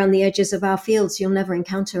can walk around the edges of our fields. You'll never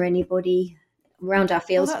encounter anybody around our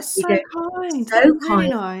fields. That's so kind. So That's kind. really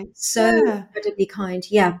nice. So incredibly kind.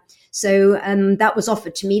 Yeah. So that was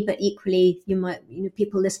offered to me, but equally you might,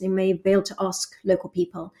 people listening may be able to ask local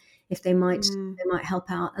people if they might help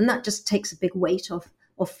out. And that just takes a big weight off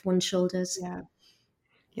one's shoulders. Yeah.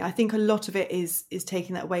 Yeah. I think a lot of it is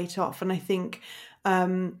taking that weight off. And I think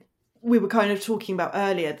we were kind of talking about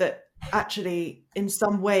earlier that actually in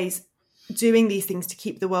some ways doing these things to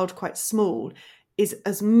keep the world quite small is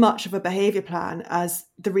as much of a behavior plan as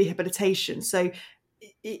the rehabilitation. So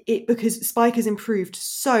because Spike has improved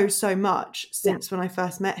so much since when I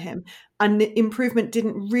first met him, and the improvement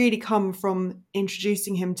didn't really come from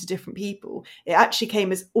introducing him to different people. It actually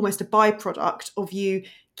came as almost a byproduct of you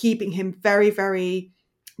keeping him very, very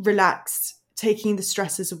relaxed, taking the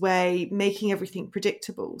stresses away, making everything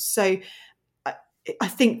predictable. So I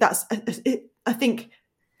think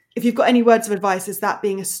if you've got any words of advice, is that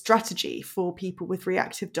being a strategy for people with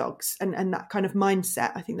reactive dogs and that kind of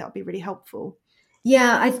mindset, I think that would be really helpful.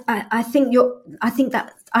 Yeah, I think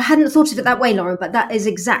that I hadn't thought of it that way, Lauren, but that is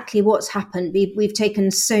exactly what's happened. We've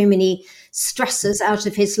taken so many stressors out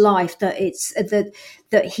of his life that it's that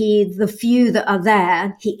the few that are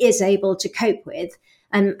there, he is able to cope with.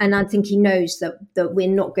 And I think he knows that we're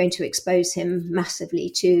not going to expose him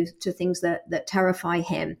massively to things that terrify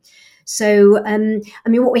him. So,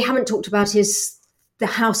 what we haven't talked about is the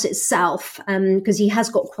house itself, because he has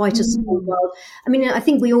got quite a small world. I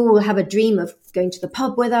think we all have a dream of going to the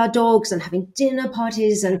pub with our dogs and having dinner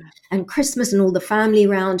parties and Christmas and all the family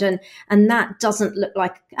around, and that doesn't look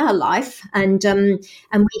like our life. And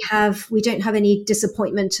we don't have any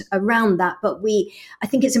disappointment around that, but I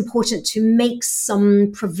think it's important to make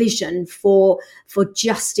some provision for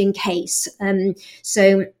just in case.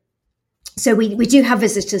 So we do have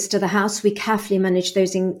visitors to the house. We carefully manage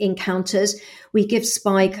those encounters. We give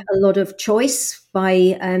Spike a lot of choice by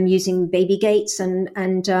using baby gates, and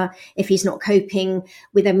if he's not coping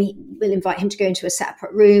with them, we'll invite him to go into a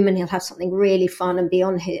separate room, and he'll have something really fun and be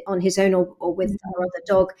on his own or with our other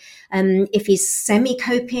dog. If he's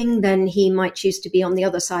semi-coping, then he might choose to be on the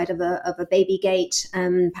other side of a baby gate,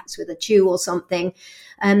 perhaps with a chew or something.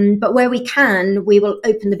 But where we can, we will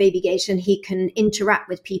open the baby gate and he can interact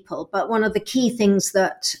with people. But one of the key things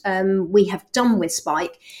that we have done with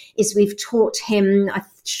Spike is we've taught him, I'm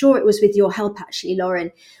sure it was with your help actually,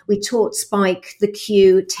 Lauren, we taught Spike the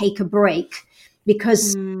cue, take a break,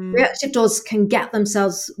 because reactive dogs can get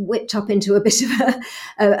themselves whipped up into a bit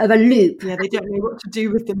of a loop. Yeah, they don't know what to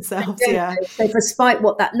do with themselves. Yeah. So for Spike,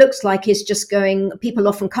 what that looks like is just going. People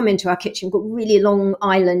often come into our kitchen, got really long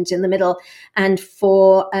island in the middle, and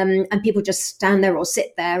people just stand there or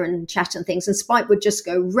sit there and chat and things. And Spike would just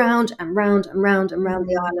go round and round and round and round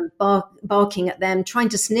the island, barking at them, trying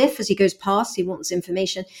to sniff as he goes past. He wants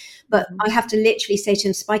information. But I have to literally say to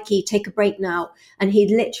him, Spikey, take a break now. And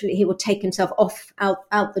he will take himself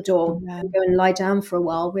out the door and go and lie down for a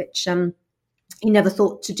while, which he never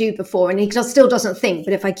thought to do before. And he still doesn't think.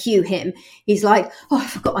 But if I cue him, he's like, oh, I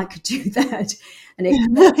forgot I could do that. And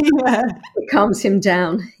it calms him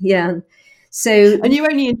down. Yeah. So, and you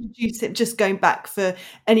only introduce it, just going back for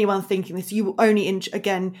anyone thinking this, you will only,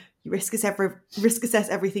 again, you risk assess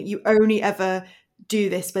everything. You only ever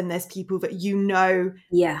do this when there's people that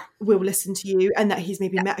will listen to you, and that he's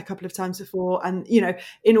maybe met a couple of times before, and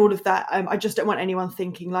in all of that, I just don't want anyone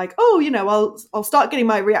thinking like, oh, I'll start getting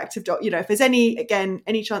my reactive dog, if there's any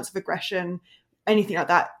chance of aggression, anything like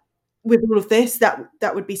that with all of this, that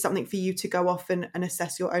would be something for you to go off and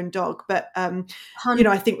assess your own dog. But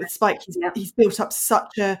I think with Spike, he's built up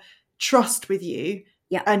such a trust with you.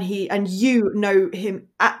 Yeah. And you know him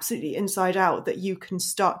absolutely inside out, that you can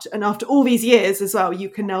start, and after all these years as well, you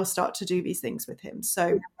can now start to do these things with him.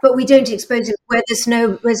 So, but we don't expose him where there's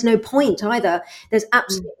no point either. There's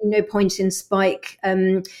absolutely no point in Spike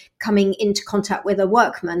coming into contact with a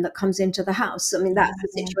workman that comes into the house. I mean, that's a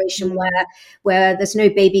situation where there's no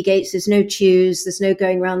baby gates, there's no chews, there's no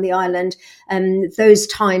going around the island. Those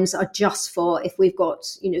times are just for if we've got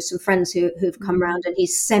some friends who've come around and he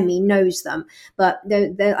semi knows them, but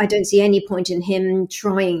I don't see any point in him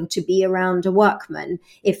trying to be around a workman.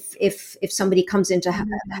 If somebody comes into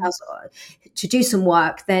the house to do some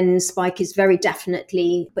work, then Spike is very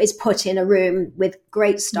definitely put in a room with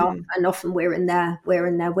great staff, and often we're in there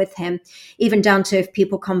with him, even down to if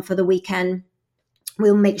people come for the weekend.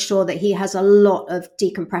 we'll make sure that he has a lot of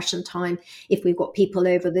decompression time if we've got people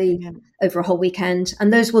over a whole weekend,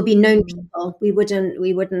 and those will be known people. We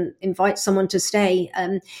wouldn't invite someone to stay.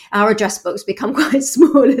 Our address books become quite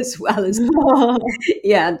small as well as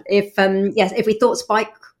yeah. If we thought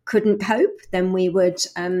Spike couldn't cope, then we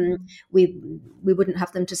wouldn't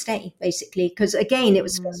have them to stay, basically, because again it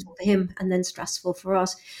was stressful for him and then stressful for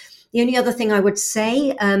us. The only other thing I would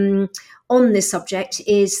say on this subject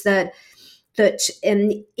is that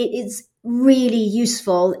it is really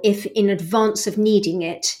useful if in advance of needing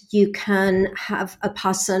it, you can have a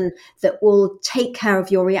person that will take care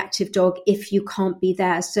of your reactive dog if you can't be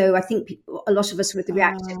there. So I think a lot of us with the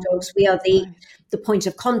reactive dogs, we are the point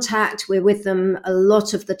of contact. We're with them a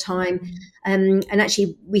lot of the time. And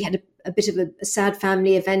actually we had a bit of a sad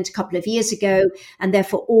family event a couple of years ago, and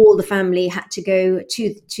therefore all the family had to go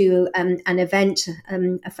to an event,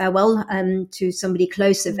 a farewell to somebody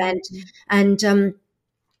close event,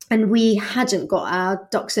 and we hadn't got our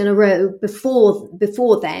ducks in a row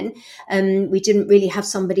before then. We didn't really have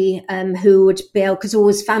somebody who would be able, because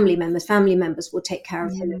always family members will take care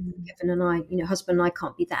of him if Kevin and I, husband and I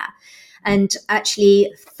can't be there. And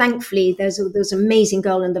actually, thankfully, there's an amazing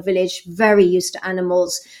girl in the village, very used to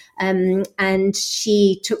animals. And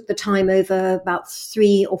she took the time over about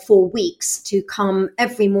 3 or 4 weeks to come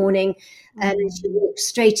every morning. And she walked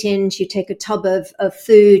straight in. She'd take a tub of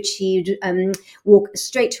food. She'd walk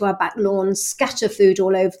straight to our back lawn, scatter food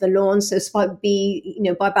all over the lawn. So Spike would be,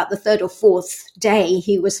 by about the 3rd or 4th day,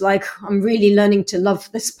 he was like, I'm really learning to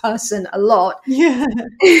love this person a lot. Yeah.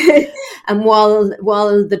 And while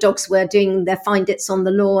the dogs were doing their find its on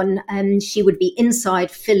the lawn, she would be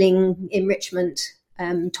inside filling enrichment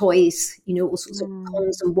toys, all sorts of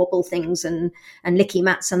cons and wobble things and licky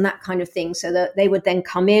mats and that kind of thing, so that they would then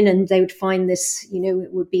come in and they would find this,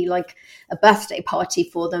 it would be like a birthday party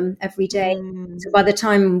for them every day. So by the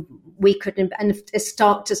time we could, and to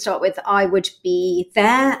start with, I would be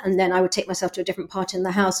there, and then I would take myself to a different part in the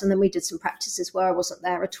house, and then we did some practices where I wasn't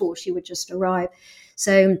there at all. She would just arrive.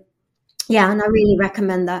 So yeah, and I really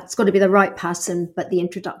recommend that. It's got to be the right person, but the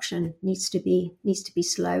introduction needs to be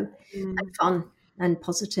slow and fun and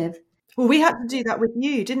positive. Well, we had to do that with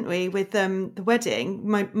you, didn't we? With the wedding,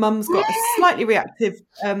 my mum's got a slightly reactive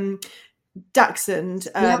dachshund,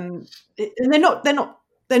 and they're not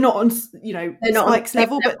on Spike's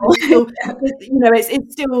level, but still,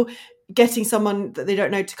 it's still getting someone that they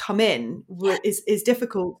don't know to come in is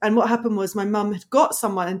difficult. And what happened was my mum had got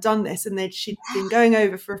someone and done this, and she'd been going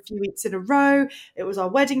over for a few weeks in a row. It was our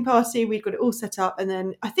wedding party. We'd got it all set up, and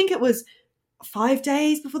then I think it was 5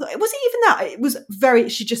 days before that. It wasn't even that. It was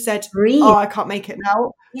she just said, oh, I can't make it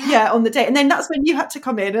now. Yeah, on the day. And then that's when you had to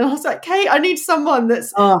come in. And I was like, Kate, I need someone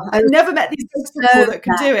I've never met these people that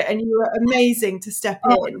can do it. And you were amazing to step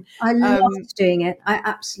in. I loved doing it. I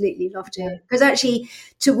absolutely loved it. Because actually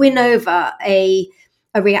to win over a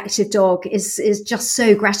reactive dog is just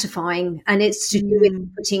so gratifying, and it's to do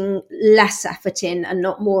with putting less effort in and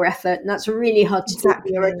not more effort, and that's really hard to do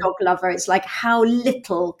when you're a dog lover. It's like, how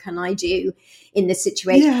little can I do in this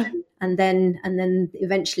situation? And then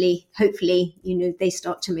eventually, hopefully, they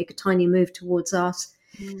start to make a tiny move towards us.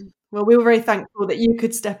 Well, we were very thankful that you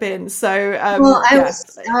could step in. So I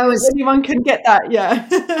was anyone can get that. Yeah.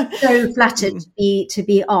 So flattered to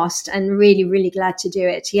be asked, and really, really glad to do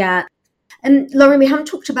it. Yeah. And Lauren, we haven't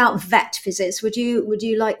talked about vet visits. Would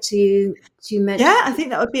you like to mention? Yeah, I think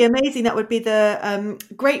that would be amazing. That would be the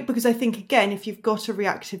great, because I think, again, if you've got a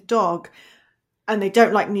reactive dog and they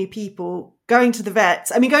don't like new people, going to the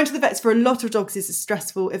vets for a lot of dogs is a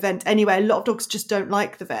stressful event anyway. A lot of dogs just don't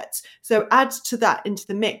like the vets. So add to that, into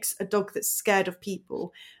the mix, a dog that's scared of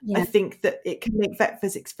people. I think that it can make vet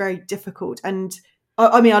visits very difficult. And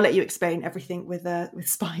I'll let you explain everything with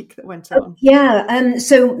Spike that went on.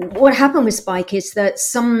 So what happened with Spike is that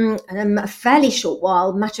a fairly short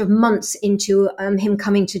while, matter of months into him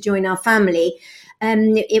coming to join our family,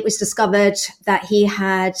 it was discovered that he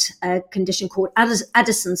had a condition called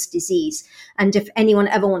Addison's disease. And if anyone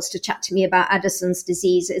ever wants to chat to me about Addison's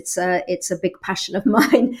disease, it's a big passion of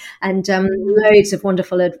mine, and loads of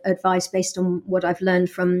wonderful advice based on what I've learned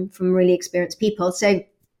from really experienced people.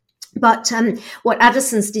 But what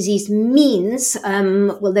Addison's disease means,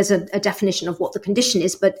 there's a definition of what the condition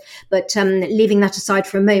is, but leaving that aside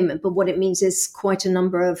for a moment. But what it means is quite a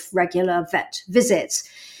number of regular vet visits.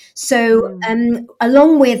 So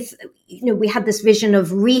along with, we had this vision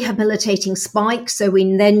of rehabilitating Spike. So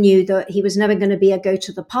we then knew that he was never going to be a go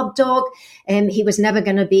to the pub dog. He was never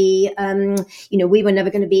going to be, we were never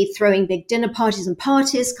going to be throwing big dinner parties and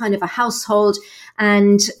parties, kind of a household.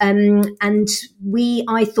 And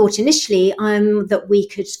I thought initially that we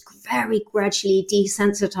could very gradually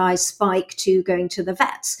desensitize Spike to going to the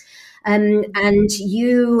vets. And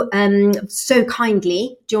you so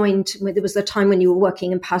kindly joined. There was the time when you were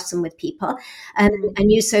working in person with people,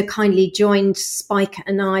 and you so kindly joined Spike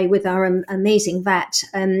and I with our amazing vet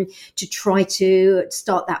to try to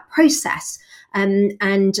start that process. And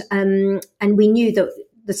we knew that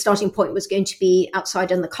the starting point was going to be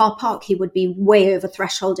outside in the car park. He would be way over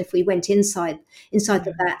threshold if we went inside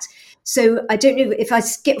the vet. So I don't know if I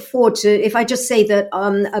skip forward to, if I just say that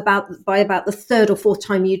by about the third or fourth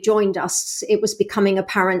time you joined us, it was becoming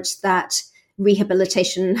apparent that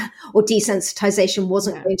rehabilitation or desensitization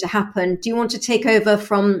wasn't going to happen. Do you want to take over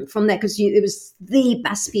from there? Because it was the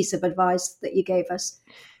best piece of advice that you gave us.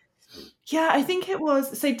 Yeah, I think it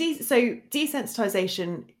was. So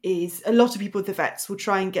desensitization is, a lot of people with the vets will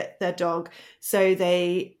try and get their dog so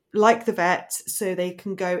they like the vet, so they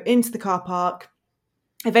can go into the car park,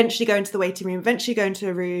 eventually go into the waiting room, eventually go into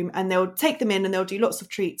a room, and they'll take them in and they'll do lots of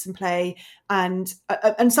treats and play. And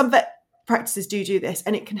some vet practices do this,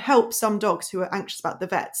 and it can help some dogs who are anxious about the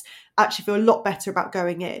vets actually feel a lot better about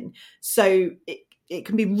going in. So it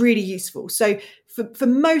can be really useful. So for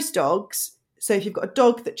most dogs, so if you've got a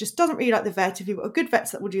dog that just doesn't really like the vet, if you've got a good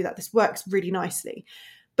vet that will do that, this works really nicely.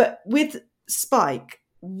 But with Spike,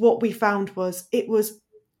 what we found was it was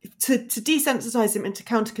to desensitize him and to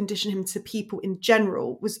counter condition him to people in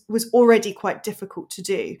general was already quite difficult to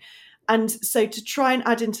do. And so to try and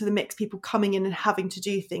add into the mix people coming in and having to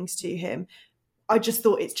do things to him, I just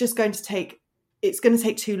thought it's going to take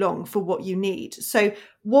too long for what you need. So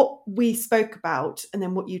what we spoke about, and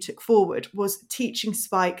then what you took forward, was teaching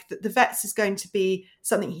Spike that the vets is going to be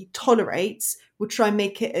something he tolerates. We'll try and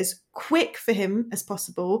make it as quick for him as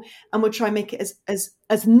possible, and we'll try and make it as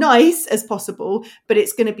nice as possible, but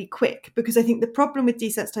it's going to be quick. Because I think the problem with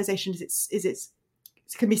desensitization is it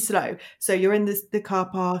can be slow. So you're in the car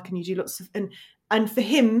park and you do lots of, and for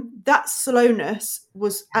him, that slowness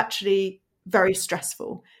was actually very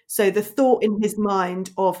stressful. So the thought in his mind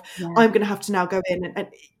of, I'm going to have to now go in, and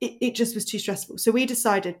it just was too stressful. So we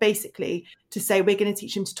decided basically to say, we're going to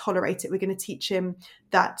teach him to tolerate it. We're going to teach him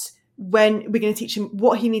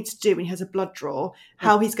what he needs to do when he has a blood draw,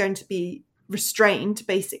 how he's going to be restrained,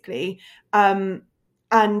 basically, and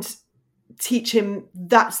teach him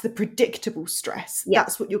that's the predictable stress.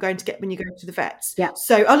 That's what you're going to get when you go to the vets.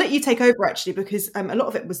 So I'll let you take over, actually, because a lot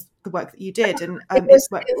of it was the work that you did, and it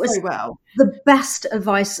worked very well. The best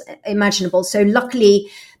advice imaginable. So luckily,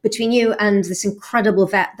 between you and this incredible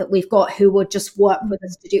vet that we've got, who would just work with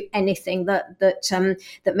us to do anything that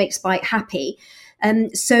makes Spike happy,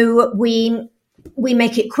 so we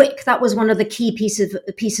make it quick. That was one of the key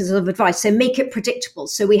pieces of advice. So make it predictable.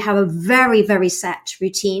 So we have a very, very set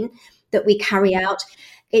routine that we carry out.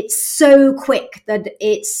 It's so quick that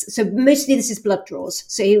so mostly this is blood draws.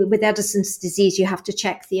 So with Addison's disease, you have to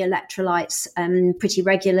check the electrolytes pretty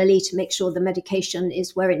regularly to make sure the medication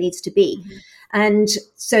is where it needs to be. Mm-hmm. And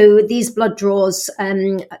so these blood draws,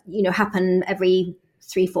 happen every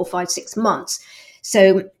 3, 4, 5, 6 months.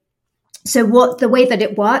 So the way that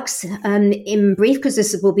it works, in brief, because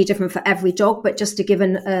this will be different for every dog, but just to give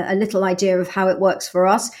a little idea of how it works for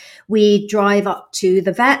us, we drive up to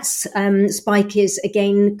the vets. Spike is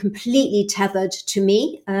again completely tethered to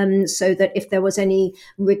me, so that if there was any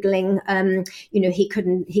wriggling, he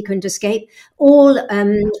couldn't escape. All of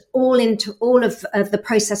the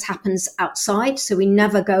process happens outside, so we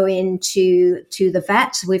never go into the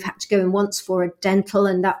vet. We've had to go in once for a dental,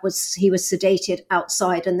 and he was sedated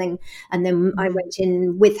outside, and then I went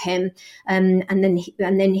in with him, and then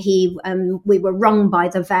we were rung by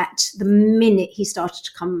the vet the minute he started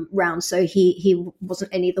to come round. So he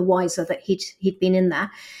wasn't any the wiser that he'd been in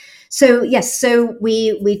there. So yes, so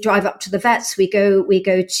we drive up to the vets. We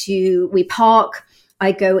park.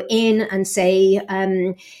 I go in and say,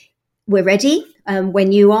 we're ready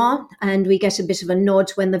when you are, and we get a bit of a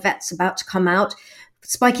nod when the vet's about to come out.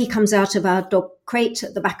 Spikey comes out of our dog crate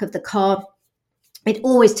at the back of the car. It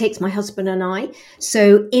always takes my husband and I.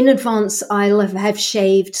 So in advance, I'll have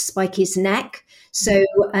shaved Spikey's neck. So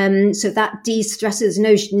that de-stresses,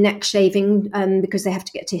 no neck shaving, because they have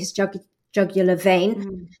to get to his jugular vein.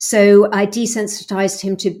 Mm. So I desensitized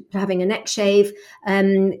him to having a neck shave,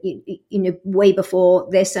 way before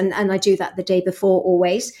this. And I do that the day before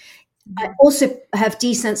always. I also have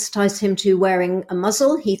desensitized him to wearing a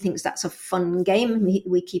muzzle. He thinks that's a fun game.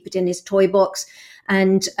 We keep it in his toy box.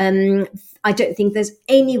 And I don't think there's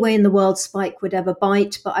any way in the world Spike would ever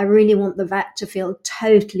bite, but I really want the vet to feel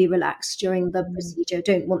totally relaxed during the procedure. I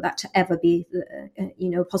don't want that to ever be,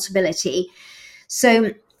 a possibility.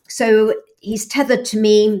 So he's tethered to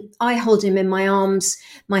me. I hold him in my arms.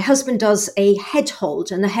 My husband does a head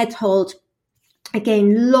hold, and the head hold,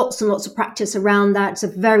 again, lots and lots of practice around that. It's a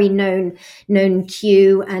very known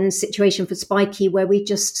cue and situation for Spiky, where we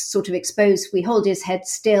just sort of we hold his head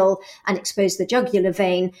still and expose the jugular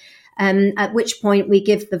vein. At which point we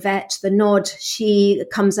give the vet the nod. She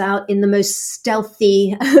comes out in the most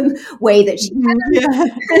stealthy way that she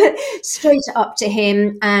can, straight up to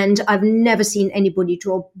him. And I've never seen anybody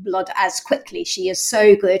draw blood as quickly. She is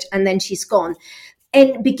so good. And then she's gone.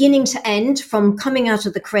 And beginning to end, from coming out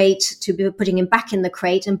of the crate to putting him back in the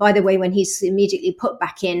crate. And by the way, when he's immediately put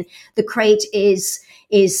back in, the crate is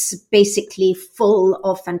basically full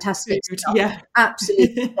of fantastic stuff,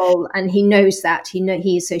 absolutely full. And he knows that.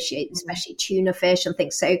 He associates especially tuna fish and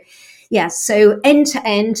things. So, so end to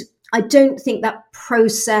end, I don't think that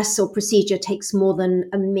process or procedure takes more than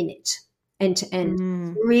a minute. End to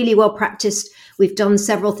end, really well practiced. We've done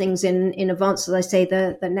several things in advance, as I say,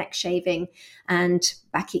 the neck shaving, and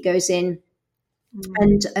back he goes in.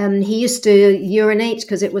 And he used to urinate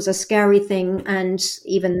because it was a scary thing, and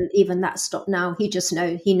even that stopped now. He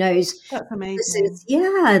knows. That's amazing.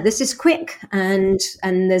 This is quick, and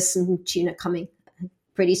there's some tuna coming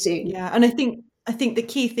pretty soon. Yeah, and I think the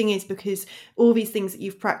key thing is, because all these things that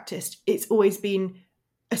you've practiced, it's always been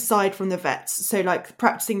aside from the vets. So like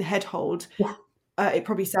practicing the head hold, it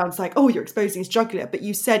probably sounds like, oh, you're exposing his jugular, but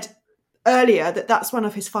you said earlier that that's one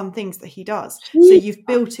of his fun things that he does. So you've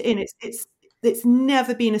built it in. It's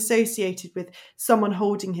never been associated with someone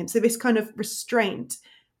holding him. So this kind of restraint,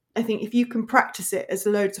 I think if you can practice it as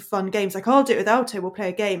loads of fun games, like I'll do it with Alto, we'll play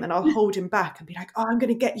a game and I'll hold him back and be like, oh, I'm going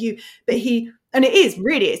to get you. But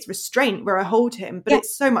it's restraint where I hold him, but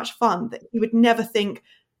it's so much fun that he would never think,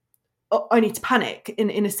 oh, I need to panic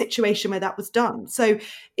in a situation where that was done. So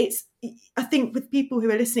I think with people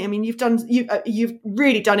who are listening, I mean, you've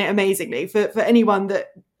really done it amazingly for anyone that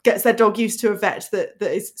gets their dog used to a vet that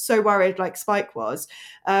is so worried like Spike was.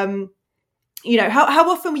 How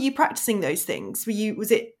often were you practicing those things?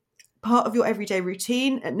 Was it part of your everyday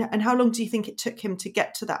routine? And how long do you think it took him to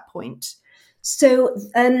get to that point? So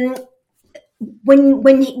when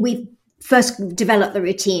we first developed the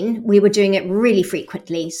routine, we were doing it really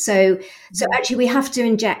frequently. So actually we have to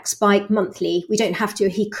inject Spike monthly. We don't have to.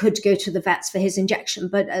 He could go to the vets for his injection,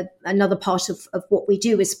 but another part of what we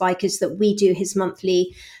do with Spike is that we do his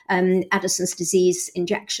monthly Addison's disease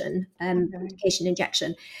injection, medication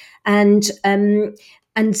injection. And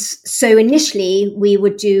so initially we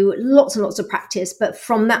would do lots and lots of practice, but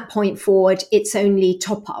from that point forward, it's only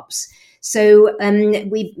top-ups. So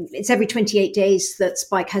it's every 28 days that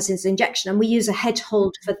Spike has his injection, and we use a head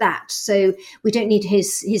hold for that. So we don't need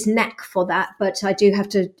his neck for that, but I do have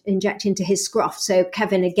to inject into his scruff. So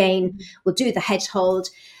Kevin, again, will do the head hold.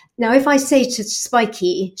 Now, if I say to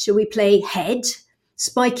Spiky, shall we play head?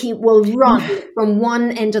 Spiky will run from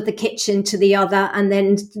one end of the kitchen to the other and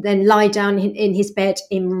then lie down in his bed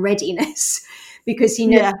in readiness. Because he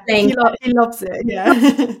knows he loves it. Yeah,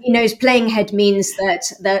 he knows playing head means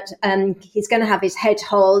that he's going to have his head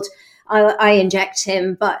hold. I inject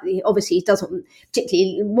him, but obviously he doesn't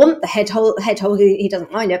particularly want the head hold. He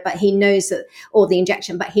doesn't mind it, but he knows that, or the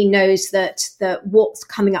injection. But he knows that what's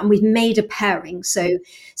coming up, and we've made a pairing. So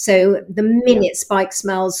the minute Spike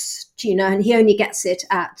smells tuna, and he only gets it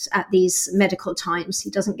at these medical times. He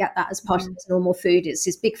doesn't get that as part of his normal food. It's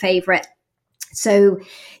his big favorite. So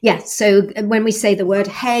when we say the word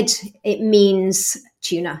head, it means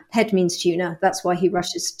tuna. Head means tuna. That's why he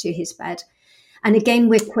rushes to his bed. And again,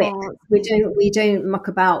 we're quick. We don't muck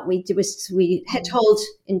about. We head hold,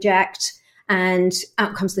 inject, and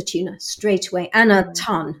out comes the tuna straight away, and a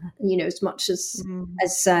ton. As much as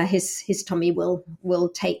his tummy will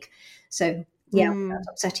take. So without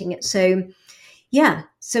upsetting it. So. Yeah.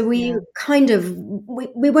 So we kind of,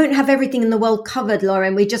 we won't have everything in the world covered,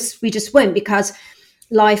 Lauren. We just won't, because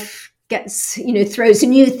life gets, throws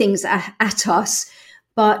new things at us.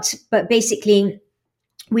 But basically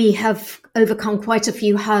we have overcome quite a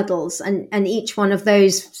few hurdles, and each one of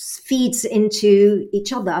those feeds into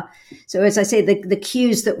each other. So as I say, the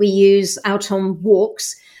cues that we use out on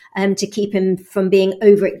walks, to keep him from being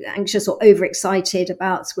over anxious or overexcited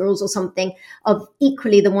about squirrels or something, are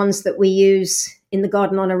equally the ones that we use in the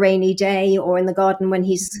garden on a rainy day, or in the garden when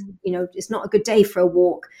he's, it's not a good day for a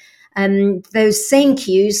walk. Those same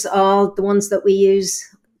cues are the ones that we use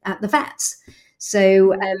at the vets.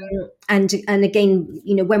 So, and again,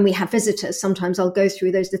 when we have visitors, sometimes I'll go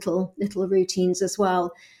through those little routines as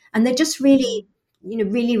well. And they're just really,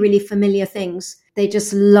 really, really familiar things. They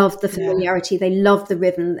just love the familiarity. They love the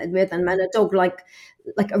rhythm. And a dog like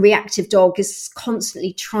a reactive dog is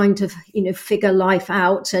constantly trying to, figure life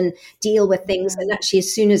out and deal with things. And actually,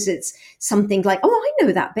 as soon as it's something like, oh, I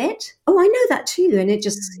know that bit. Oh, I know that too. And it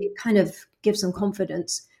kind of gives them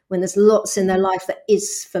confidence when there's lots in their life that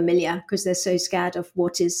is familiar, because they're so scared of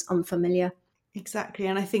what is unfamiliar. Exactly.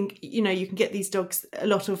 And I think, you can get these dogs, a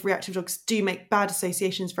lot of reactive dogs do make bad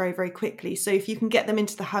associations very, very quickly. So if you can get them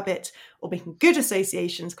into the habit of making good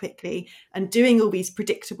associations quickly and doing all these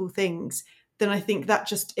predictable things, then I think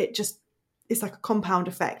that it's like a compound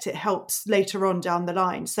effect. It helps later on down the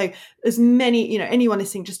line. So as many, anyone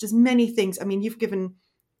listening, just as many things. I mean, you've given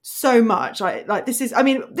so much. Like this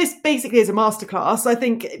basically is a masterclass. I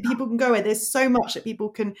think people can go in. There's so much that people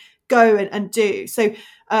can go and do. So,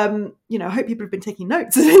 I hope people have been taking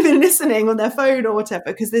notes and they've been listening on their phone or whatever,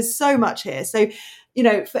 because there's so much here. So,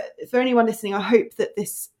 for anyone listening, I hope that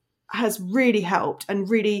this has really helped and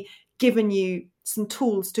really given you some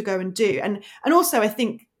tools to go and do. And also, I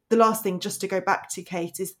think the last thing, just to go back to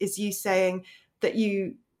Kate, is you saying that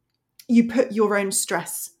you put your own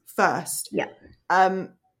stress first. Yeah.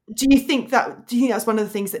 Do you think that's one of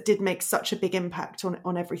the things that did make such a big impact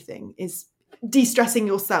on everything, is de-stressing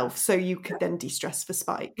yourself so you could then de-stress for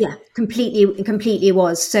Spike? Yeah, completely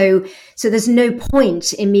was. So there's no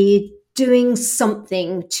point in me doing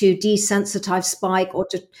something to desensitize Spike or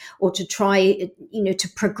to try, to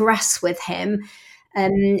progress with him.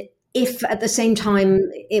 If at the same time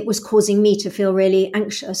it was causing me to feel really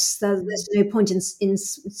anxious, there's no point in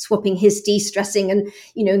swapping his de-stressing and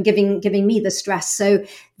and giving me the stress. So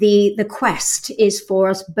the quest is for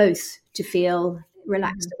us both to feel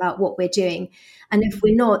relaxed about what we're doing. And if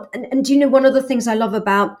we're not, and one of the things I love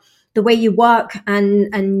about the way you work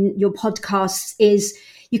and your podcasts is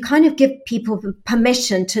you kind of give people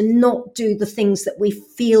permission to not do the things that we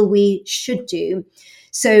feel we should do.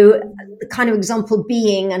 So the kind of example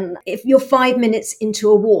being, and if you're 5 minutes into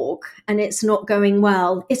a walk and it's not going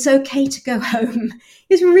well, it's okay to go home.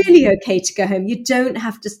 It's really okay to go home. You don't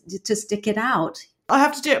have to stick it out. I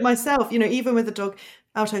have to do it myself, even with the dog.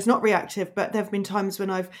 Alto's not reactive, but there have been times when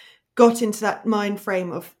I've got into that mind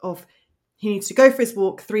frame of he needs to go for his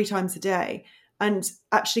walk 3 times a day, and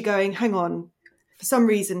actually going, hang on, for some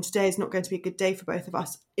reason today is not going to be a good day for both of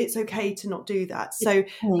us. It's okay to not do that. So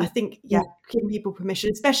I think, giving people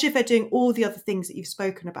permission, especially if they're doing all the other things that you've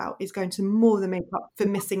spoken about, is going to more than make up for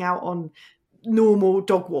missing out on normal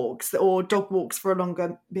dog walks or dog walks for a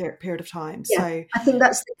longer period of time. Yeah, so I think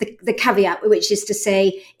that's the caveat, which is to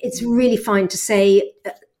say it's really fine to say,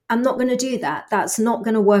 I'm not going to do that. That's not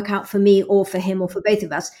going to work out for me or for him or for both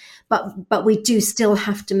of us. But we do still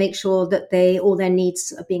have to make sure that all their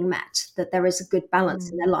needs are being met, that there is a good balance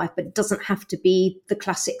in their life. But it doesn't have to be the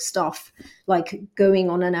classic stuff like going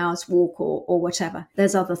on an hour's walk or whatever.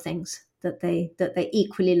 There's other things that they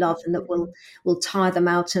equally love and that will tire them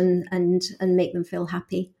out and make them feel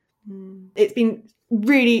happy. It's been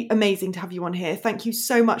really amazing to have you on here. Thank you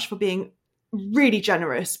so much for being really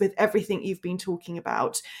generous with everything you've been talking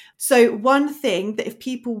about. So one thing that if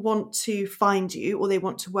people want to find you or they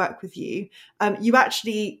want to work with you, you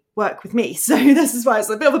actually work with me. So this is why it's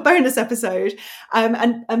a bit of a bonus episode.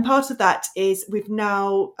 And part of that is we've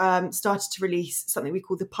now started to release something we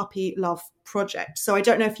call the Puppy Love Project. So I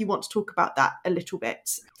don't know if you want to talk about that a little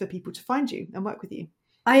bit for people to find you and work with you.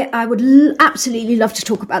 I would absolutely love to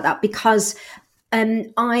talk about that, because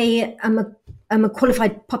I am a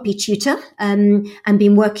qualified puppy tutor and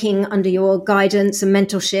been working under your guidance and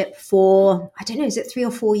mentorship for, I don't know, is it 3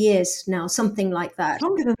 or 4 years now? Something like that.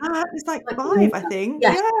 Longer than that. It's like 5, I think.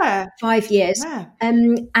 Yes, yeah. 5 years. Yeah.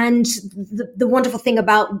 And the wonderful thing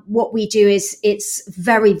about what we do is it's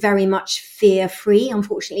very, very much fear-free.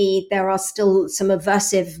 Unfortunately, there are still some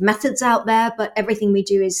aversive methods out there, but everything we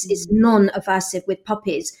do is non-aversive with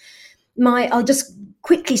puppies. I'll just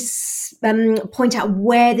quickly point out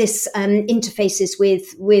where this interfaces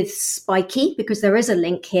with Spiky, because there is a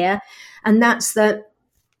link here, and that's that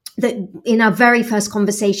in our very first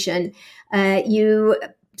conversation, you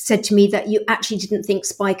said to me that you actually didn't think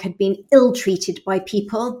Spike had been ill-treated by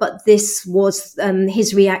people, but this was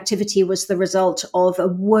his reactivity was the result of a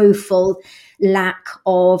woeful lack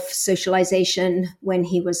of socialization when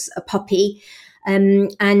he was a puppy,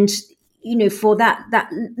 and for that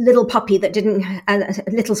little puppy that didn't,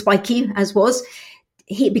 little Spiky as was,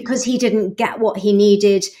 because he didn't get what he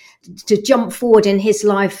needed to jump forward in his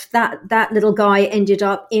life, that little guy ended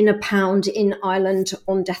up in a pound in Ireland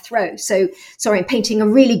on death row. So sorry, I'm painting a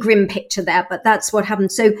really grim picture there, but that's what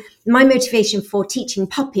happened. So my motivation for teaching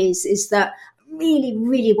puppies is that really,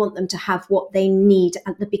 really want them to have what they need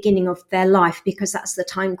at the beginning of their life, because that's the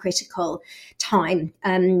time critical time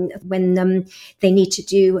when they need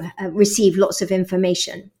to receive lots of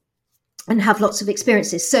information and have lots of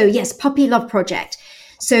experiences. So yes, Puppy Love Project.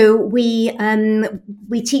 So we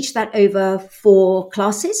teach that over 4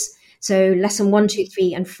 classes. So lesson 1, 2,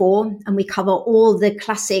 3, and 4, and we cover all the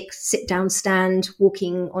classic sit down, stand,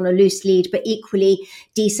 walking on a loose lead, but equally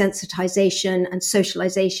desensitization and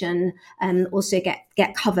socialization also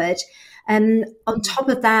get covered. On top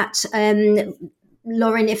of that,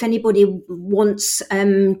 Lauren, if anybody wants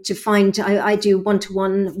to find, I do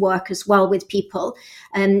one-to-one work as well with people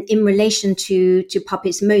in relation to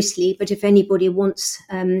puppies mostly. But if anybody wants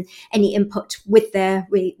any input with their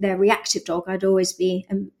reactive dog, I'd always be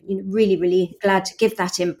really, really glad to give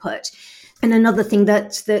that input. And another thing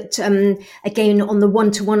that again, on the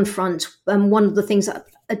one-to-one front, one of the things that I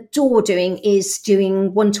adore doing is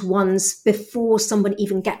doing one-to-ones before someone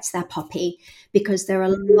even gets their puppy, because there are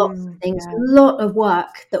lots of things, a lot of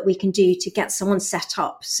work that we can do to get someone set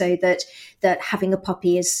up so that having a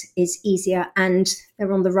puppy is easier and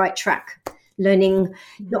they're on the right track. They're learning,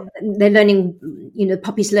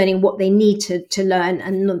 puppies learning what they need to learn,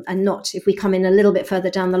 and not, if we come in a little bit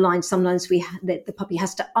further down the line, sometimes the puppy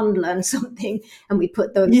has to unlearn something and we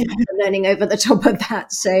put the learning over the top of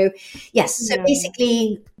that. So yes,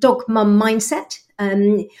 basically Dog Mum Mindset.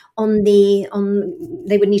 They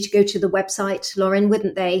would need to go to the website, Lauren,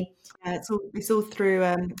 wouldn't they? It's all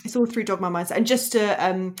through Dog Mum Mindset, and just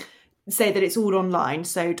to say that it's all online.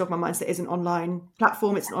 So Dog Mum Mindset is an online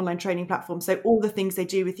platform. It's an online training platform. So all the things they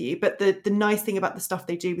do with you, but the nice thing about the stuff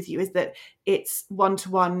they do with you is that it's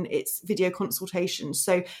one-to-one, it's video consultation.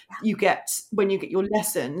 So when you get your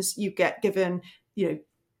lessons, you get given,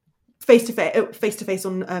 face-to-face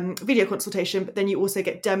on video consultation, but then you also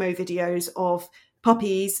get demo videos of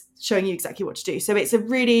puppies showing you exactly what to do. So it's a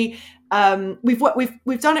really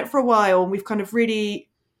we've done it for a while, and we've kind of really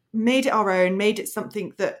made it our own, made it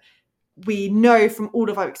something that we know from all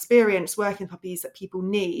of our experience working with puppies that people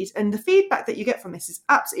need. And the feedback that you get from this is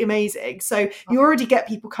absolutely amazing. So you already get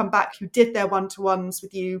people come back who did their one-to-ones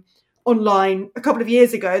with you online a couple of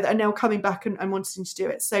years ago that are now coming back and wanting to do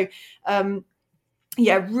it. So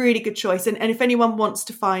really good choice. And if anyone wants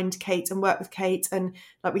to find Kate and work with Kate, and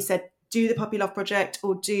like we said, do the Puppy Love Project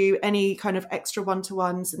or do any kind of extra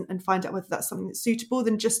one-to-ones and find out whether that's something that's suitable,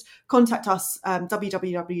 then just contact us,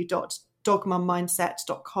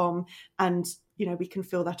 www.dogmummindset.com, and we can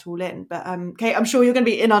fill that all in. But Kate, I'm sure you're going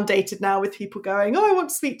to be inundated now with people going, I want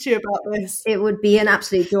to speak to you about this. It would be an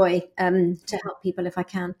absolute joy to help people if I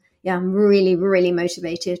can. Yeah, I'm really, really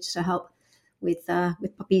motivated to help with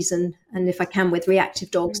puppies and if I can with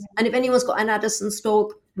reactive dogs. And if anyone's got an Addison's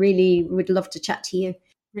dog, really would love to chat to you.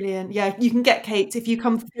 Brilliant. Yeah, you can get Kate if you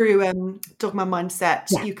come through Dog Mum Mindset.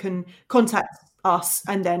 You can contact us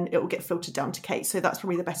and then it will get filtered down to Kate. So that's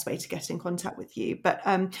probably the best way to get in contact with you. But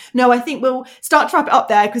no, I think we'll start to wrap it up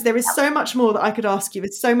there, because there is so much more that I could ask you.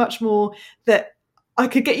 There's so much more that I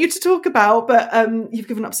could get you to talk about, but you've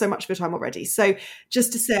given up so much of your time already. So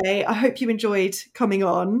just to say, I hope you enjoyed coming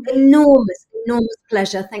on. Enormous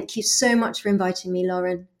pleasure. Thank you so much for inviting me,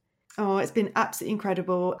 Lauren. Oh, it's been absolutely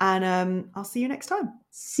incredible. And I'll see you next time.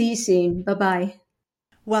 See you soon. Bye-bye.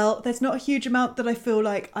 Well, there's not a huge amount that I feel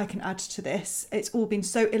like I can add to this. It's all been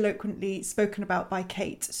so eloquently spoken about by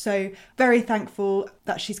Kate. So very thankful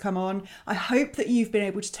that she's come on. I hope that you've been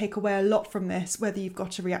able to take away a lot from this, whether you've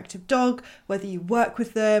got a reactive dog, whether you work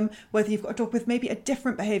with them, whether you've got a dog with maybe a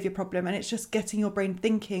different behaviour problem, and it's just getting your brain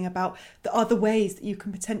thinking about the other ways that you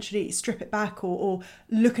can potentially strip it back or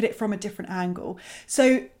look at it from a different angle.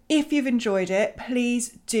 So if you've enjoyed it,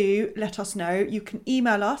 please do let us know. You can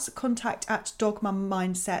email us,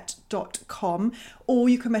 contact@dogmummindset.com, or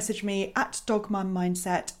you can message me at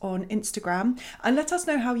dogmummindset on Instagram and let us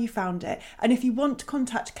know how you found it. And if you want to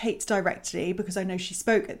contact Kate directly, because I know she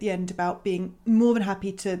spoke at the end about being more than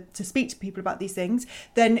happy to speak to people about these things,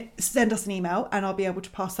 then send us an email and I'll be able to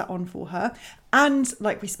pass that on for her. And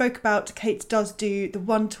like we spoke about, Kate does do the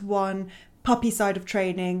one-to-one puppy side of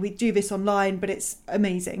training. We do this online, but it's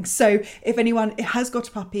amazing. So if anyone has got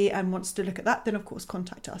a puppy and wants to look at that, then of course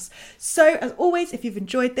contact us. So as always, if you've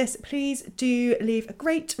enjoyed this, please do leave a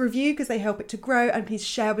great review because they help it to grow, and please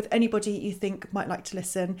share with anybody you think might like to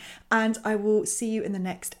listen. And I will see you in the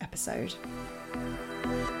next episode.